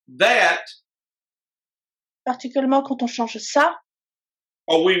exchange that, Particulièrement quand on change ça,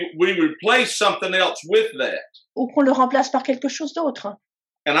 or we replace something else with that. ou qu'on le remplace par quelque chose d'autre.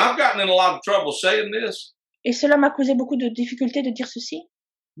 And I've gotten in a lot of trouble saying this, Et cela m'a causé beaucoup de difficultés de dire ceci.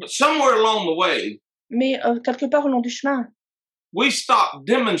 but somewhere along the way, Mais quelque part au long du chemin, we stopped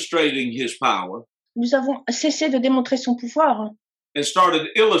demonstrating his power nous avons cessé de démontrer son pouvoir and started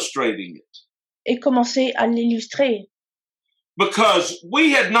illustrating it et commencé à l'illustrer. because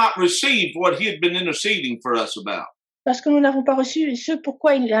we had not received what he had been interceding for us about. Parce que nous n'avons pas reçu ce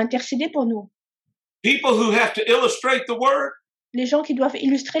pourquoi il a intercédé pour nous. People who have to illustrate the word Les gens qui doivent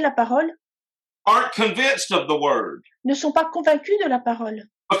illustrer la parole aren't convinced of the word. ne sont pas convaincus de la parole.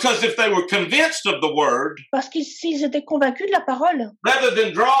 Because if they were convinced of the word, Parce que s'ils étaient convaincus de la parole, rather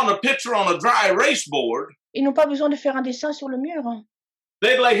than drawing a picture on a dry erase board, ils n'ont pas besoin de faire un dessin sur le mur.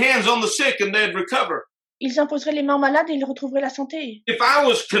 they'd lay hands on the sick and they'd recover. Ils imposeraient les mains aux malades et ils retrouveraient la santé. If I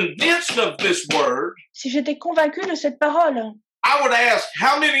was convinced of this word, Si j'étais convaincu de cette parole, I would ask,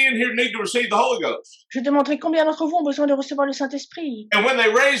 how many in here need to receive the Holy Ghost? je demanderais combien d'entre vous ont besoin de recevoir le Saint-Esprit. And when they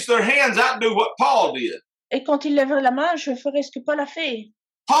raised their hands, I'd do what Paul did. Et quand ils lèveraient la main, je ferais ce que Paul a fait.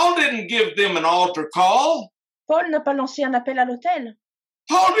 Paul didn't give them an altar call. Paul n'a pas lancé un appel à l'autel.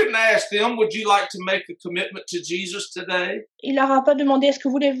 Paul didn't ask them, would you like to make a commitment to Jesus today? Il leur a pas demandé est-ce que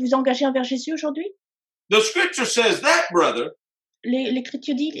vous voulez vous engager envers Jésus aujourd'hui. The scripture says that brother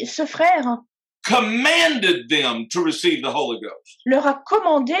L'Écriture dit ce frère commanded them to receive the Holy Ghost. leur a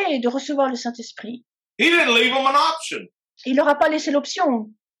commandé de recevoir le Saint-Esprit. He didn't leave them an option. Il leur a pas laissé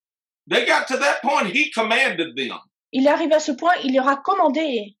l'option. They got to that point, he commanded them, Il est arrivé à ce point, il leur a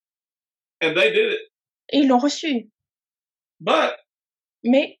commandé and they did it. et ils l'ont reçu. But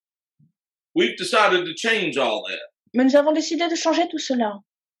Mais we've decided to change all that. nous avons décidé de changer tout cela.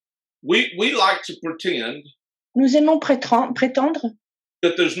 We like to pretend Nous aimons prétendre,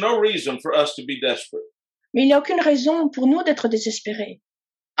 that there's no reason for us to be desperate. mais il n'y a aucune raison pour nous d'être désespérés.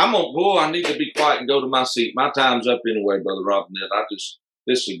 I'm gonna go. I need to be quiet and go to my seat. My time's up anyway, Brother Robinette.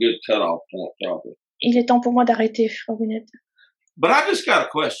 This is a good cutoff point, probably. Il est temps pour moi d'arrêter, Frère Bennett. But I just got a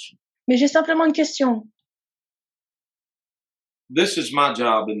question. Mais j'ai simplement une question. This is my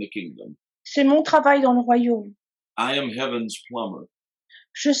job in the kingdom. C'est mon travail dans le royaume. I am heaven's plumber.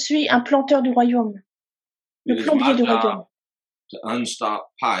 Je suis un planteur du royaume, le It is plombier my du job royaume. to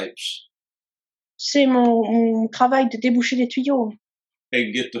unstop pipes C'est mon travail de déboucher les tuyaux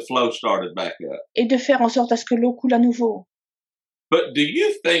and get the flow started back up. et de faire en sorte à ce que l'eau coule à nouveau. But do you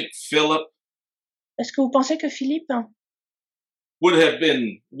think Philip Est-ce que vous pensez que Philippe would have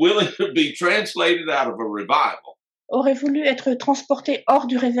been willing to be translated out of a revival, aurait voulu être transporté hors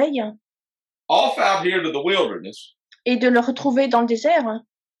du réveil off out here to the wilderness, et de le retrouver dans le désert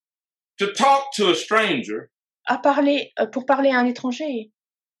to talk to a stranger pour parler à un étranger,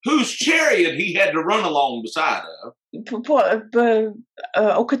 whose chariot he had to run along beside of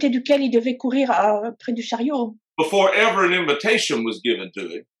aux côtés duquel il devait courir près du chariot, before ever an invitation was given to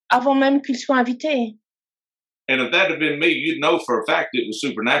him? avant même qu'il soit invité? And if that had been me, you'd know for a fact it was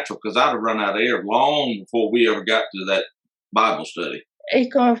supernatural because I'd have run out of air long before we ever got to that Bible study. Et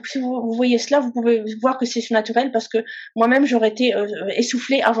si vous voyez cela, vous pouvez voir que c'est surnaturel parce que moi-même, j'aurais été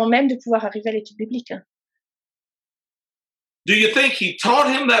essoufflée avant même de pouvoir arriver à l'étude biblique. Do you think he taught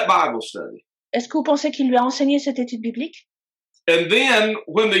him that Bible study? Est-ce que vous pensez qu'il lui a enseigné cette étude biblique? And then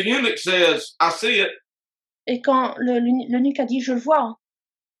when the eunuch says, I see it, Et quand l'eunuque a dit, je le vois,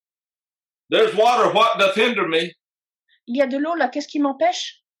 there's water, what doth hinder me? il y a de l'eau là, qu'est-ce qui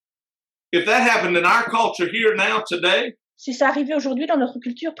m'empêche? If that happened in our culture here now today, Si ça arrivait aujourd'hui dans notre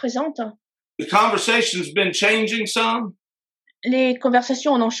culture présente, the conversation's been changing some, les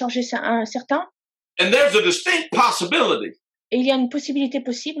conversations en ont changé un certain, and there's a distinct possibility et il y a une possibilité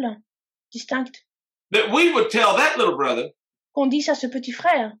possible, distincte, that we would tell that little brother, qu'on dise à ce petit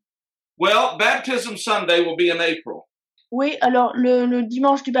frère, well, baptism Sunday will be in April. oui, alors le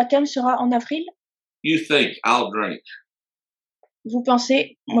dimanche du baptême sera en avril. You think I'll drink. Vous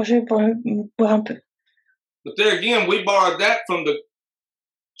pensez, moi je vais boire un peu. But there again, we borrowed that from the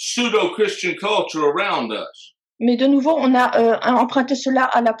pseudo-Christian culture around us. Mais de nouveau, on a emprunté cela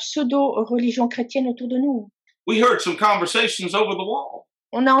à la pseudo-religion chrétienne autour de nous. We heard some conversations over the wall.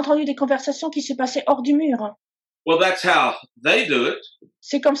 On a entendu des conversations qui se passaient hors du mur. Well, that's how they do it.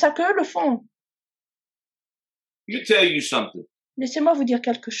 C'est comme ça qu'eux le font. Let me tell you something. Laissez-moi vous dire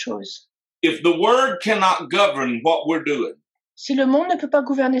quelque chose. If the word cannot govern what we're doing, Si le monde ne peut pas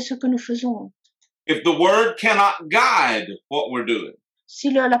gouverner ce que nous faisons, if the word cannot guide what we're doing,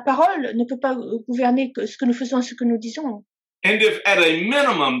 si la parole ne peut pas gouverner ce que nous faisons et ce que nous disons, and if at a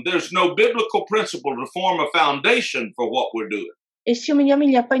minimum there's no biblical principle to form a foundation for what we're doing, et si au minimum il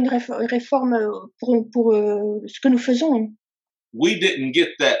n'y a pas une réforme pour ce que nous faisons, we didn't get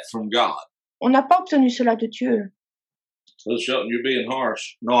that from God. on n'a pas obtenu cela de Dieu. So Shelton, you're being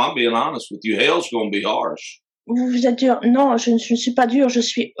harsh. No, I'm being honest with you. Hell's going to be harsh. Vous êtes dur. Non, je ne suis pas dur, je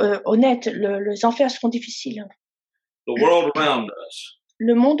suis honnête. Les enfers seront difficiles. The world around us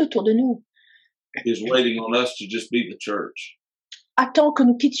Le monde autour de nous is waiting on us to just be the church. attend que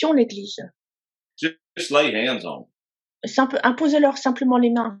nous quittions l'Église. Just lay hands on me. Imposez-leur simplement les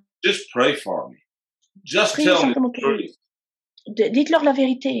mains. Just pray for me. Just Priez tell me simplement the pour eux. truth. Dites-leur la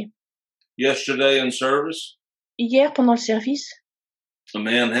vérité. Yesterday in service, Hier, pendant le service, a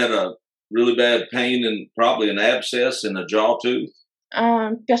man had a really bad pain and probably an abscess in a jaw tooth.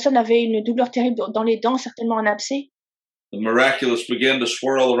 une personne avait une douleur terrible dans les dents, certainement un abcès. The miraculous began to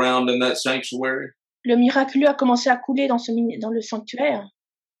swirl around in that sanctuary. Le miraculeux a commencé à couler dans le sanctuaire.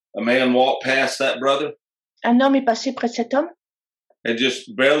 A man walked past that brother Un homme est passé près de cet homme and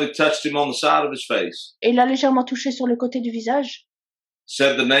just barely touched him on the side of his face. et l'a légèrement touché sur le côté du visage.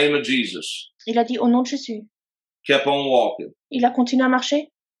 Said the name of Jesus. Il a dit au nom de Jésus. Kept on walking. Il a continué à marcher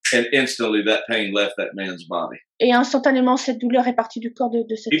And instantly that pain left that man's body. et instantanément cette douleur est partie du corps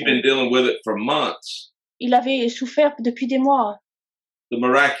de cet He'd been homme. dealing with it for months. Il avait souffert depuis des mois. The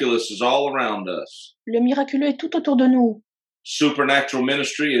miraculous is all around us. Le miraculeux est tout autour de nous. Supernatural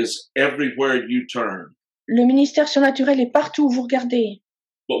ministry is everywhere you turn. Le ministère surnaturel est partout où vous regardez.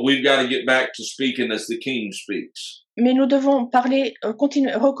 But we've got to get back to speaking as the King speaks. Mais nous devons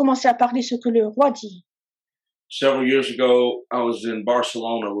recommencer à parler ce que le roi dit. Several years ago, I was in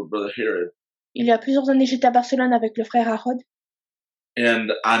Barcelona with Brother Herod, Il y a plusieurs années, j'étais à Barcelone avec le frère Harod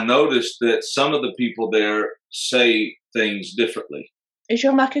and I noticed that some of the people there say things differently. et j'ai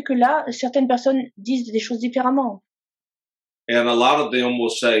remarqué que là, certaines personnes disent des choses différemment. And a lot of them will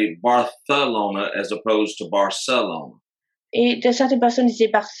say Barcelona as opposed to Barcelona. Et certaines personnes disaient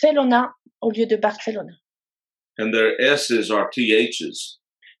Barcelona au lieu de Barcelona. And their S's are TH's.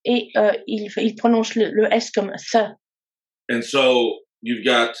 Et ils prononcent le S comme th. And so you've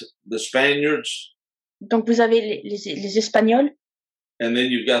got the Spaniards, Donc vous avez les Espagnols and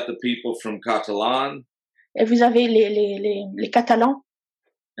then you've got the people from Catalan, et vous avez les Catalans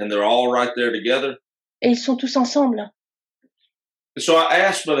and they're all right there together. et ils sont tous ensemble. So I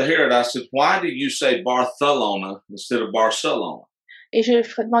asked Brother Herod, I said, why do you say Barcelona instead of Barcelona? Et je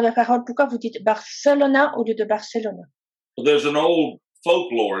demandé à Harold, pourquoi vous dites Barcelona au lieu de Barcelone? Well, there's an old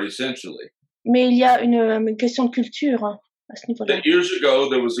folklore, essentially. Mais il y a une question de culture à ce niveau-là. That years ago,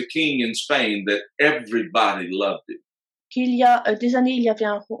 there was a king in Spain that everybody loved him. Qu'il y a des années, il y avait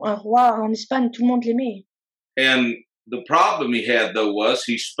un roi en Espagne, tout le monde l'aimait. And the problem he had, though, was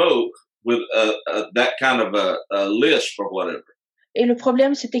he spoke with that kind of a lisp or whatever. Et le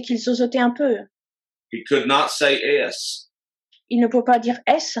problème, c'était qu'il zozotait un peu. He could not say S. Il ne peut pas dire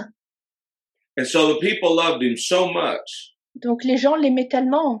S. And so the people loved him so much. Donc les gens l'aimaient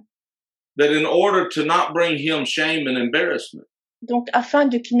tellement. That in order to not bring him shame and embarrassment. Donc afin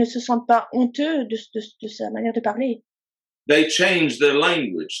de qu'il ne se sente pas honteux de sa manière de parler. They changed their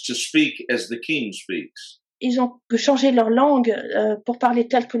language to speak as the king speaks. Ils ont changé leur langue pour parler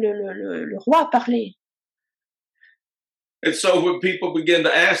tel que le roi parlait. And so when people begin to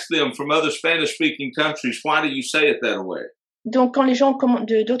ask them from other Spanish-speaking countries, why do you say it that way? Donc quand les gens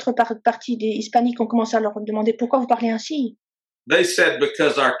d'autres parties des hispaniques ont commencé à leur demander pourquoi vous parlez ainsi, they said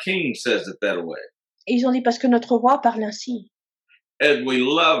because our king says it that way. Et ils ont dit parce que notre roi parle ainsi. And we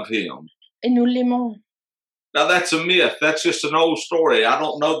love him. Et nous l'aimons. Now that's a myth. That's just an old story. I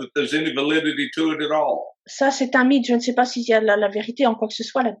don't know that there's any validity to it at all. Ça c'est un mythe. Je ne sais pas s'il y a la vérité en quoi que ce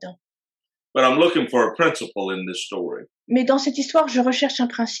soit là-dedans. But I'm looking for a principle in this story. Mais dans cette histoire, je recherche un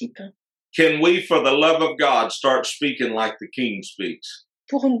principe. Can we, for the love of God, start speaking like the king speaks?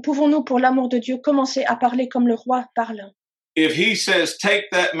 Pouvons-nous, pour l'amour de Dieu, commencer à parler comme le roi parle? If he says, take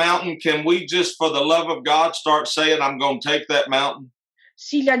that mountain, can we just, for the love of God, start saying, I'm going to take that mountain?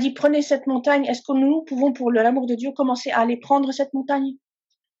 S'il a dit, prenez cette montagne, est-ce que nous pouvons, pour l'amour de Dieu, commencer à aller prendre cette montagne?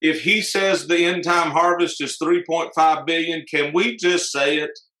 If he says the end time harvest is 3.5 billion, can we just say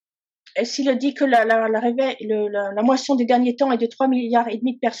it? Et s'il dit que la moisson des derniers temps est de 3,5 milliards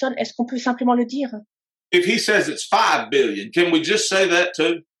de personnes, est-ce qu'on peut simplement le dire? If he says it's 5 billion, can we just say that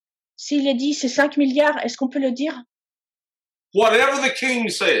too? S'il est dit c'est 5 milliards, est-ce qu'on peut le dire? Whatever the king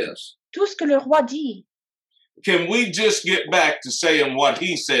says. Tout ce que le roi dit. Can we just get back to saying what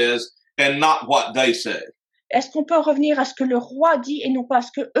he says and not what they say? Est-ce qu'on peut revenir à ce que le roi dit et non pas à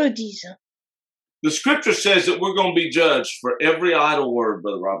ce que eux disent? The scripture says that we're going to be judged for every idle word,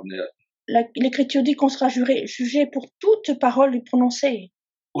 Brother Robinette. L'Écriture dit qu'on sera jugé pour toute parole prononcée.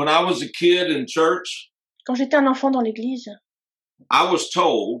 When I was a kid in church, quand j'étais un enfant dans l'église, I was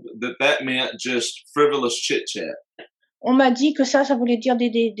told that meant just frivolous chit-chat. On m'a dit que ça voulait dire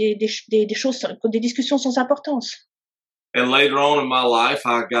des choses, des discussions sans importance. And later on in my life,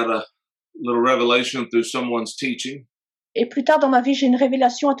 I got a little revelation through someone's teaching. Et plus tard dans ma vie, j'ai une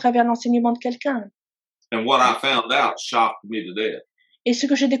révélation à travers l'enseignement de quelqu'un. And what I found out shocked me to death. Et ce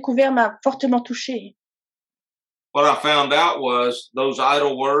que j'ai découvert m'a fortement touché. What I found out was those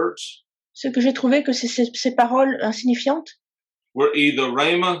idle words. Ce que j'ai trouvé que ces paroles insignifiantes were either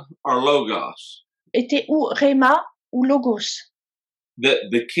rhema or logos. Étaient ou rhema ou logos. That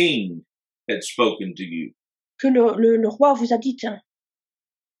the king had spoken to you. Que le roi vous a dit.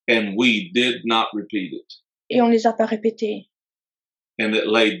 And we did not repeat it. Et on les a pas répétés. And it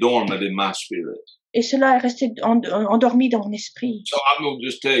lay dormant in my spirit. Et cela est resté endormi dans mon esprit. So I'm going to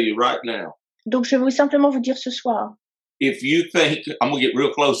just tell you right now. Donc je vais simplement vous dire ce soir. If you think, I'm going to get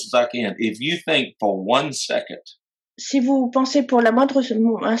real close as I can. If you think for 1 second. Si vous pensez pour la moindre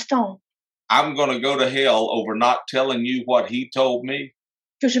instant. I'm going to go to hell over not telling you what he told me.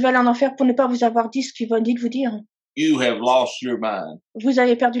 Que je vais aller en enfer pour ne pas vous avoir dit ce qu'il va dit de vous dire. You have lost your mind. Vous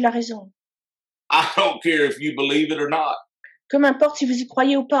avez perdu la raison. I don't care if you believe it or not. Que m'importe si vous y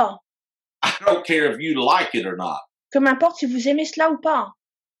croyez ou pas. I don't care if you like it or not. Que m'importe si vous aimez cela ou pas.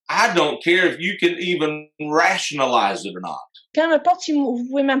 I don't care if you can even rationalize it or not. Que m'importe si vous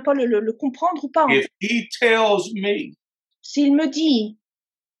pouvez même pas le comprendre ou pas. If he tells me, s'il me dit,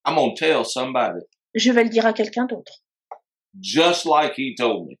 I'm going to tell somebody. Je vais le dire à quelqu'un d'autre. Just like he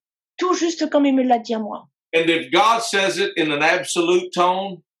told me. Tout juste comme il me l'a dit à moi. And if God says it in an absolute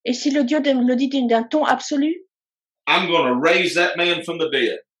tone, et si le Dieu le dit d'un ton absolu, I'm going to raise that man from the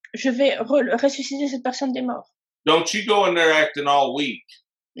dead. Je vais ressusciter cette personne des morts. Don't you go in there acting all weak.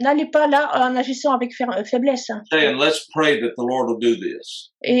 N'allez pas là en agissant avec faiblesse. Saying, let's pray that the Lord will do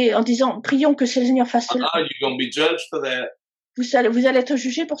this. Et en disant, prions que le Seigneur fasse cela. You're going to be judged for that. Vous allez être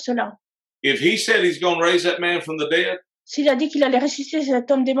jugé pour cela. If he said he's going to raise that man from the dead, s'il a dit qu'il allait ressusciter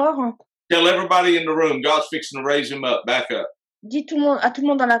cet homme des morts, tell everybody in the room, God's fixing to raise him up, back up. Dis à tout le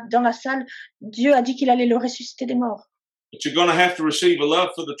monde dans la salle, Dieu a dit qu'il allait le ressusciter des morts. But you're going to have to receive a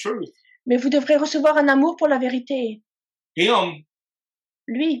love for the truth. Mais vous devrez recevoir un amour pour la vérité. Him.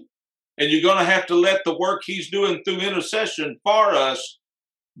 Lui. And you're going to have to let the work he's doing through intercession for us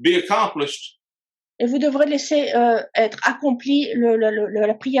be accomplished. Et vous devrez laisser être accomplie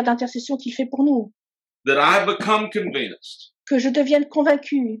la prière d'intercession qu'il fait pour nous. That I become convinced Que je devienne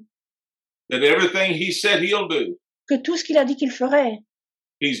convaincu that everything he said he'll do, que tout ce qu'il a dit qu'il ferait,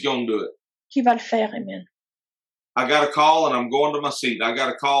 he's going to do it. qu'il va le faire. Amen. I got a call and I'm going to my seat. I got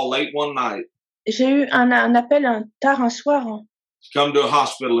a call late one night. J'ai eu un appel tard un soir To come to a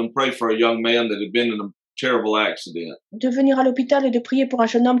hospital and pray for a young man that had been in a terrible accident. de venir à l'hôpital et de prier pour un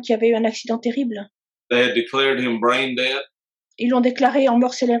jeune homme qui avait eu un accident terrible. They had declared him brain dead. Ils l'ont déclaré en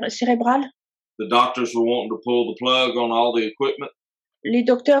mort cérébrale. The doctors were wanting to pull the plug on all the equipment. Les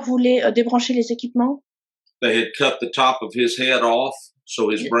docteurs voulaient débrancher les équipements. They had cut the top of his head off so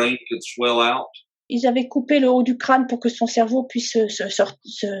his brain could swell out. Ils avaient coupé le haut du crâne pour que son cerveau puisse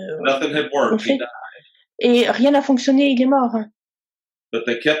Nothing had worked. He gonfler. died. Et rien n'a fonctionné, il est mort. But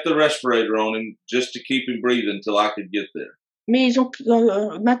they kept the respirator on him just to keep him breathing until I could get there. Mais ils ont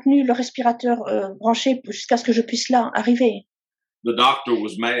maintenu le respirateur branché jusqu'à ce que je puisse là arriver. The doctor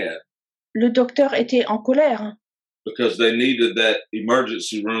was mad Le docteur était en colère because they needed that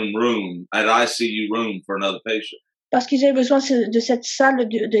emergency room, that ICU room for another patient. parce qu'ils avaient besoin de cette salle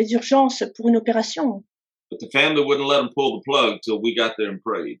des urgences pour une opération. But the family wouldn't let him pull the plug till we got there and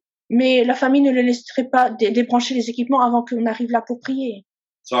prayed. Mais la famille ne les laisserait pas débrancher les équipements avant qu'on arrive là pour prier.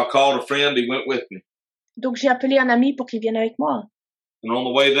 So I called a friend. He went with me. Donc j'ai appelé un ami pour qu'il vienne avec moi. And on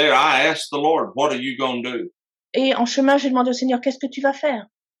the way there, I asked the Lord, what are you going to do? Et en chemin, j'ai demandé au Seigneur, qu'est-ce que tu vas faire?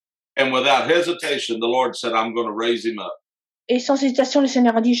 And without hesitation, the Lord said, I'm going to raise him up. Et sans hésitation, le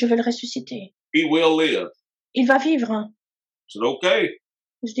Seigneur a dit, je vais le ressusciter. He will live. Il va vivre. I said, okay.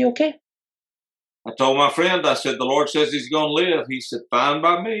 Je dis, OK. I told my friend, I said, the Lord says he's going to live. He said, fine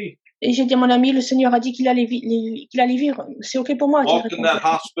by me. Et j'ai dit à mon ami, le Seigneur a dit qu'il allait vivre. C'est OK pour moi. Walked in that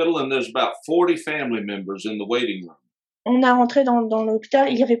hospital and there's about 40 family members in the waiting room. On a rentré dans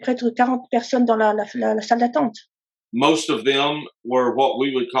l'hôpital, il y avait près de 40 personnes dans la salle d'attente. Most of them were what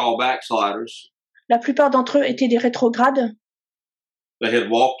we would call backsliders. La plupart d'entre eux étaient des rétrogrades They had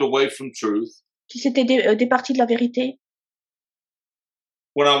walked away from truth. qui s'étaient départis de la vérité.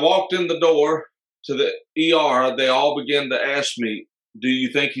 When I walked in the door to the ER, they all began to ask me, do you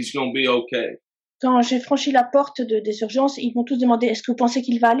think he's going to be okay? Quand j'ai franchi la porte des urgences, ils m'ont tous demandé, est-ce que vous pensez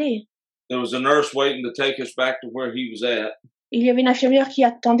qu'il va aller? There was a nurse waiting to take us back to where he was at. Il y avait une infirmière qui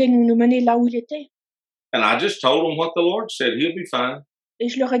attendait de nous mener là où il était. And I just told them what the Lord said. He'll be fine. Et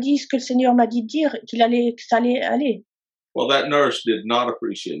je leur ai dit ce que le Seigneur m'a dit de dire, que ça allait aller. Well, that nurse did not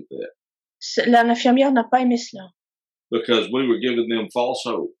appreciate that L'infirmière n'a pas aimé cela. because we were giving them false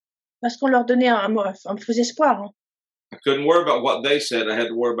hope. Parce qu'on leur donnait un faux espoir. I couldn't worry about what they said. I had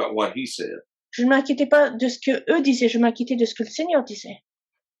to worry about what he said. Je ne m'inquiétais pas de ce que eux disaient, je m'inquiétais de ce que le Seigneur disait.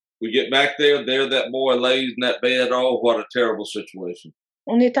 We get back there that boy lays in that bed. Oh, what a terrible situation.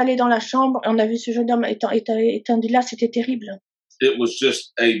 On est allé dans la chambre et on a vu ce jeune homme étendu là, c'était terrible. It was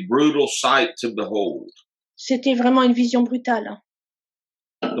just a brutal sight to behold. C'était vraiment une vision brutale.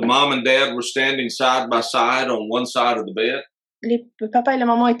 The mom and dad were standing side by side on one side of the bed. Le papa et la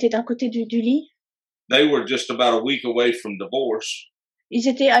maman étaient d'un côté du lit. They were just about a week away from divorce. Ils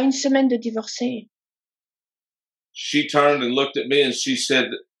étaient à une semaine de divorcer. She turned and looked at me and she said,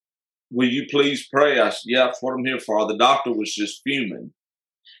 will you please pray? I said, yeah, that's what I'm here for. The doctor was just fuming.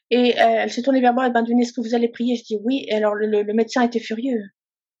 Et elle s'est tournée vers moi et m'a demandé, est-ce que vous allez prier? Je dis oui. Et alors le médecin était furieux.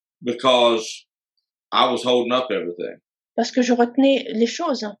 Because I was holding up everything. Parce que je retenais les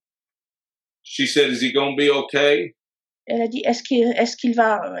choses. She said, is he going to be okay? Elle a dit, est-ce qu'il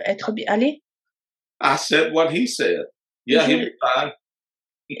va être allé? I said what he said. Yeah, he'll be fine.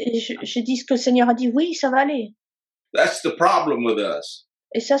 Et j'ai dit ce que le Seigneur a dit, oui, ça va aller. That's the problem with us.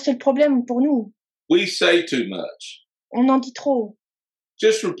 Et ça, c'est le problème pour nous. We say too much. On en dit trop.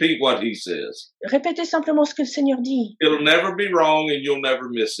 Just repeat what he says. Répétez simplement ce que le Seigneur dit. It'll never be wrong and you'll never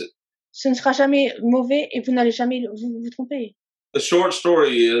miss it. Ce ne sera jamais mauvais et vous n'allez jamais vous tromper. The short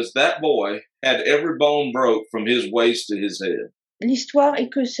story is that boy had every bone broke from his waist to his head. L'histoire est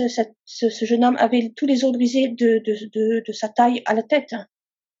que ce jeune homme avait tous les os brisés de sa taille à la tête.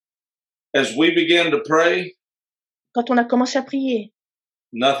 As we began to pray, Quand on a commencé à prier,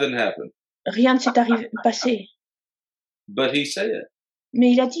 nothing happened. rien ne s'est passé. But he said,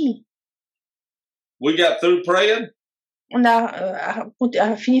 Mais il a dit, we got through praying. on a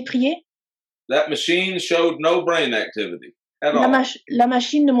fini de prier. That machine showed no brain activity at all. La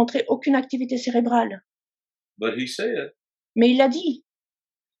machine ne montrait aucune activité cérébrale. But he said, Mais il a dit.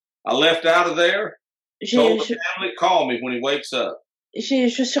 I left out of there, told the Je family, call me when he wakes up.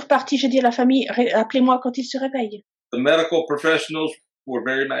 suis reparti, j'ai dit à la famille, appelez-moi quand il se réveille. The medical professionals were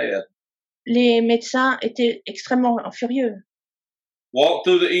very mad. Les médecins étaient extrêmement furieux. Walked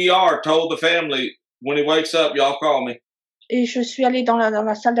through the ER, told the family, when he wakes up, y'all call me. Et je suis allée dans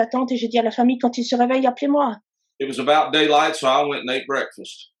la salle d'attente et j'ai dit à la famille, quand il se réveille, appelez-moi. It was about daylight, so I went and ate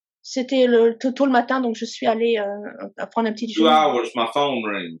breakfast. C'était tôt le matin, donc je suis allée prendre un petit 2 déjeuner. hours, my phone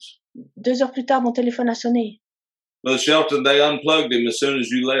rings. 2 heures plus tard, mon téléphone a sonné. Brother Shelton, they unplugged him as soon as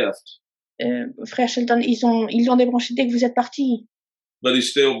you left, Frère Sheldon, ils l'ont débranché dès que vous êtes parti. but he's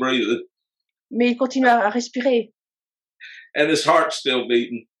still breathing, Mais il continue à respirer. and his heart's still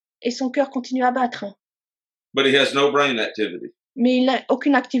beating, Et son cœur continue à battre. but he has no brain activity. Mais il n'a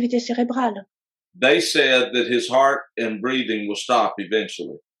aucune activité cérébrale. They said that his heart and breathing will stop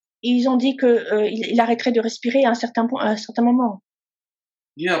eventually. Ils ont dit que il arrêterait de respirer à un certain moment.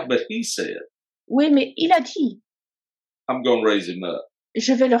 Yeah, but he said, Oui, mais il a dit, I'm going to raise him up.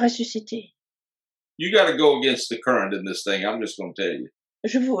 je vais le ressusciter. You got to go against the current in this thing. I'm just going to tell you.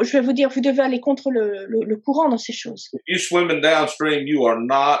 Je vais vous dire, vous devez aller contre le courant dans ces choses. If you're swimming downstream, you are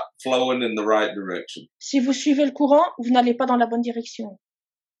not flowing in the right direction. Si vous suivez le courant, vous n'allez pas dans la bonne direction.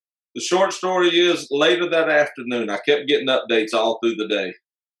 The short story is, later that afternoon, I kept getting updates all through the day.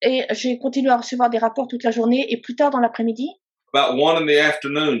 Et j'ai continué à recevoir des rapports toute la journée. Et plus tard dans l'après-midi, About 1 in the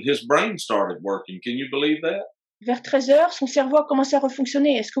afternoon, his brain started working. Can you believe that? vers 13 heures, son cerveau a commencé à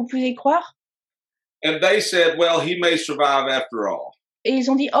refonctionner. Est-ce que vous pouvez y croire? And they said, well, he may survive after all. Et ils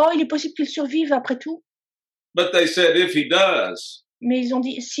ont dit, oh, il est possible qu'il survive après tout. But they said, if he does, Mais ils ont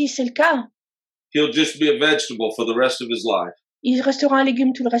dit, si c'est le cas, he'll just be a vegetable for the rest of his life. il restera un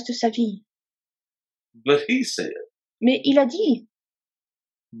légume tout le reste de sa vie. But he said, Mais il a dit,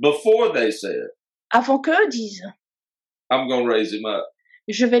 before they said, avant qu'eux disent, I'm going to raise him up.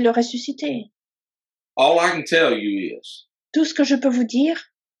 je vais le ressusciter. All I can tell you is, Tout ce que je peux vous dire,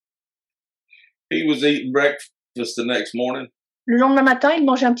 he was eating breakfast the next morning, le lendemain matin, il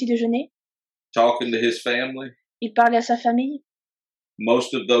mangeait un petit déjeuner. talking to his family. Il parlait à sa famille.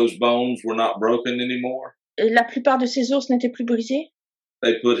 Most of those bones were not broken anymore. Et la plupart de ses os n'étaient plus brisés.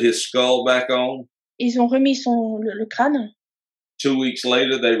 They put his skull back on. Ils ont remis le crâne. 2 weeks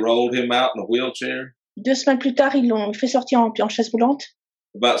later, they rolled him out in a wheelchair. 2 semaines plus tard, ils l'ont fait sortir en chaise roulante.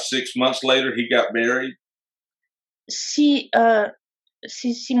 About 6 months later, he got married. 6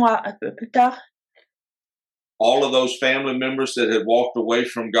 mois plus tard, All of those family members that had walked away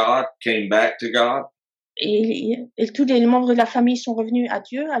from God came back to God. et tous les membres de la famille sont revenus à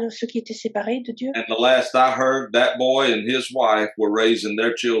Dieu, alors ceux qui étaient séparés de Dieu. And the last I heard, that boy and his wife were raising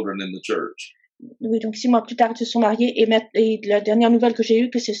their children in the church. Oui, donc 6 mois plus tard, ils se sont mariés et la dernière nouvelle que j'ai eue,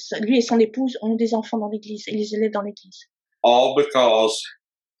 que c'est lui et son épouse ont des enfants dans l'église et les élèves dans l'église. All because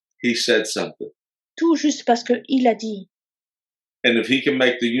he said something. Tout juste parce que il a dit. And if he can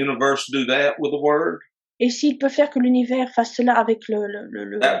make the universe do that with a word, Et s'il peut faire que l'univers fasse cela avec la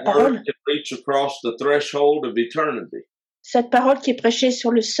that parole, word can reach across the threshold of eternity cette parole qui est prêchée sur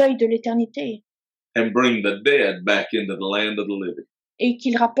le seuil de l'éternité, and bring the dead back into the land of the living. et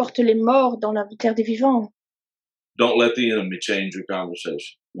qu'il rapporte les morts dans la terre des vivants. Don't let the enemy change your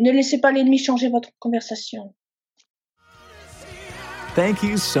conversation. Ne laissez pas l'ennemi changer votre conversation. Thank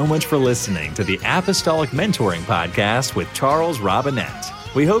you so much for listening to the Apostolic Mentoring Podcast with Charles Robinette.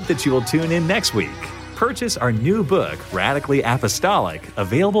 We hope that you will tune in next week. Purchase our new book, Radically Apostolic,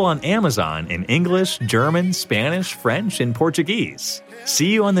 available on Amazon in English, German, Spanish, French, and Portuguese.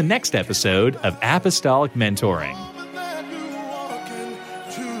 See you on the next episode of Apostolic Mentoring.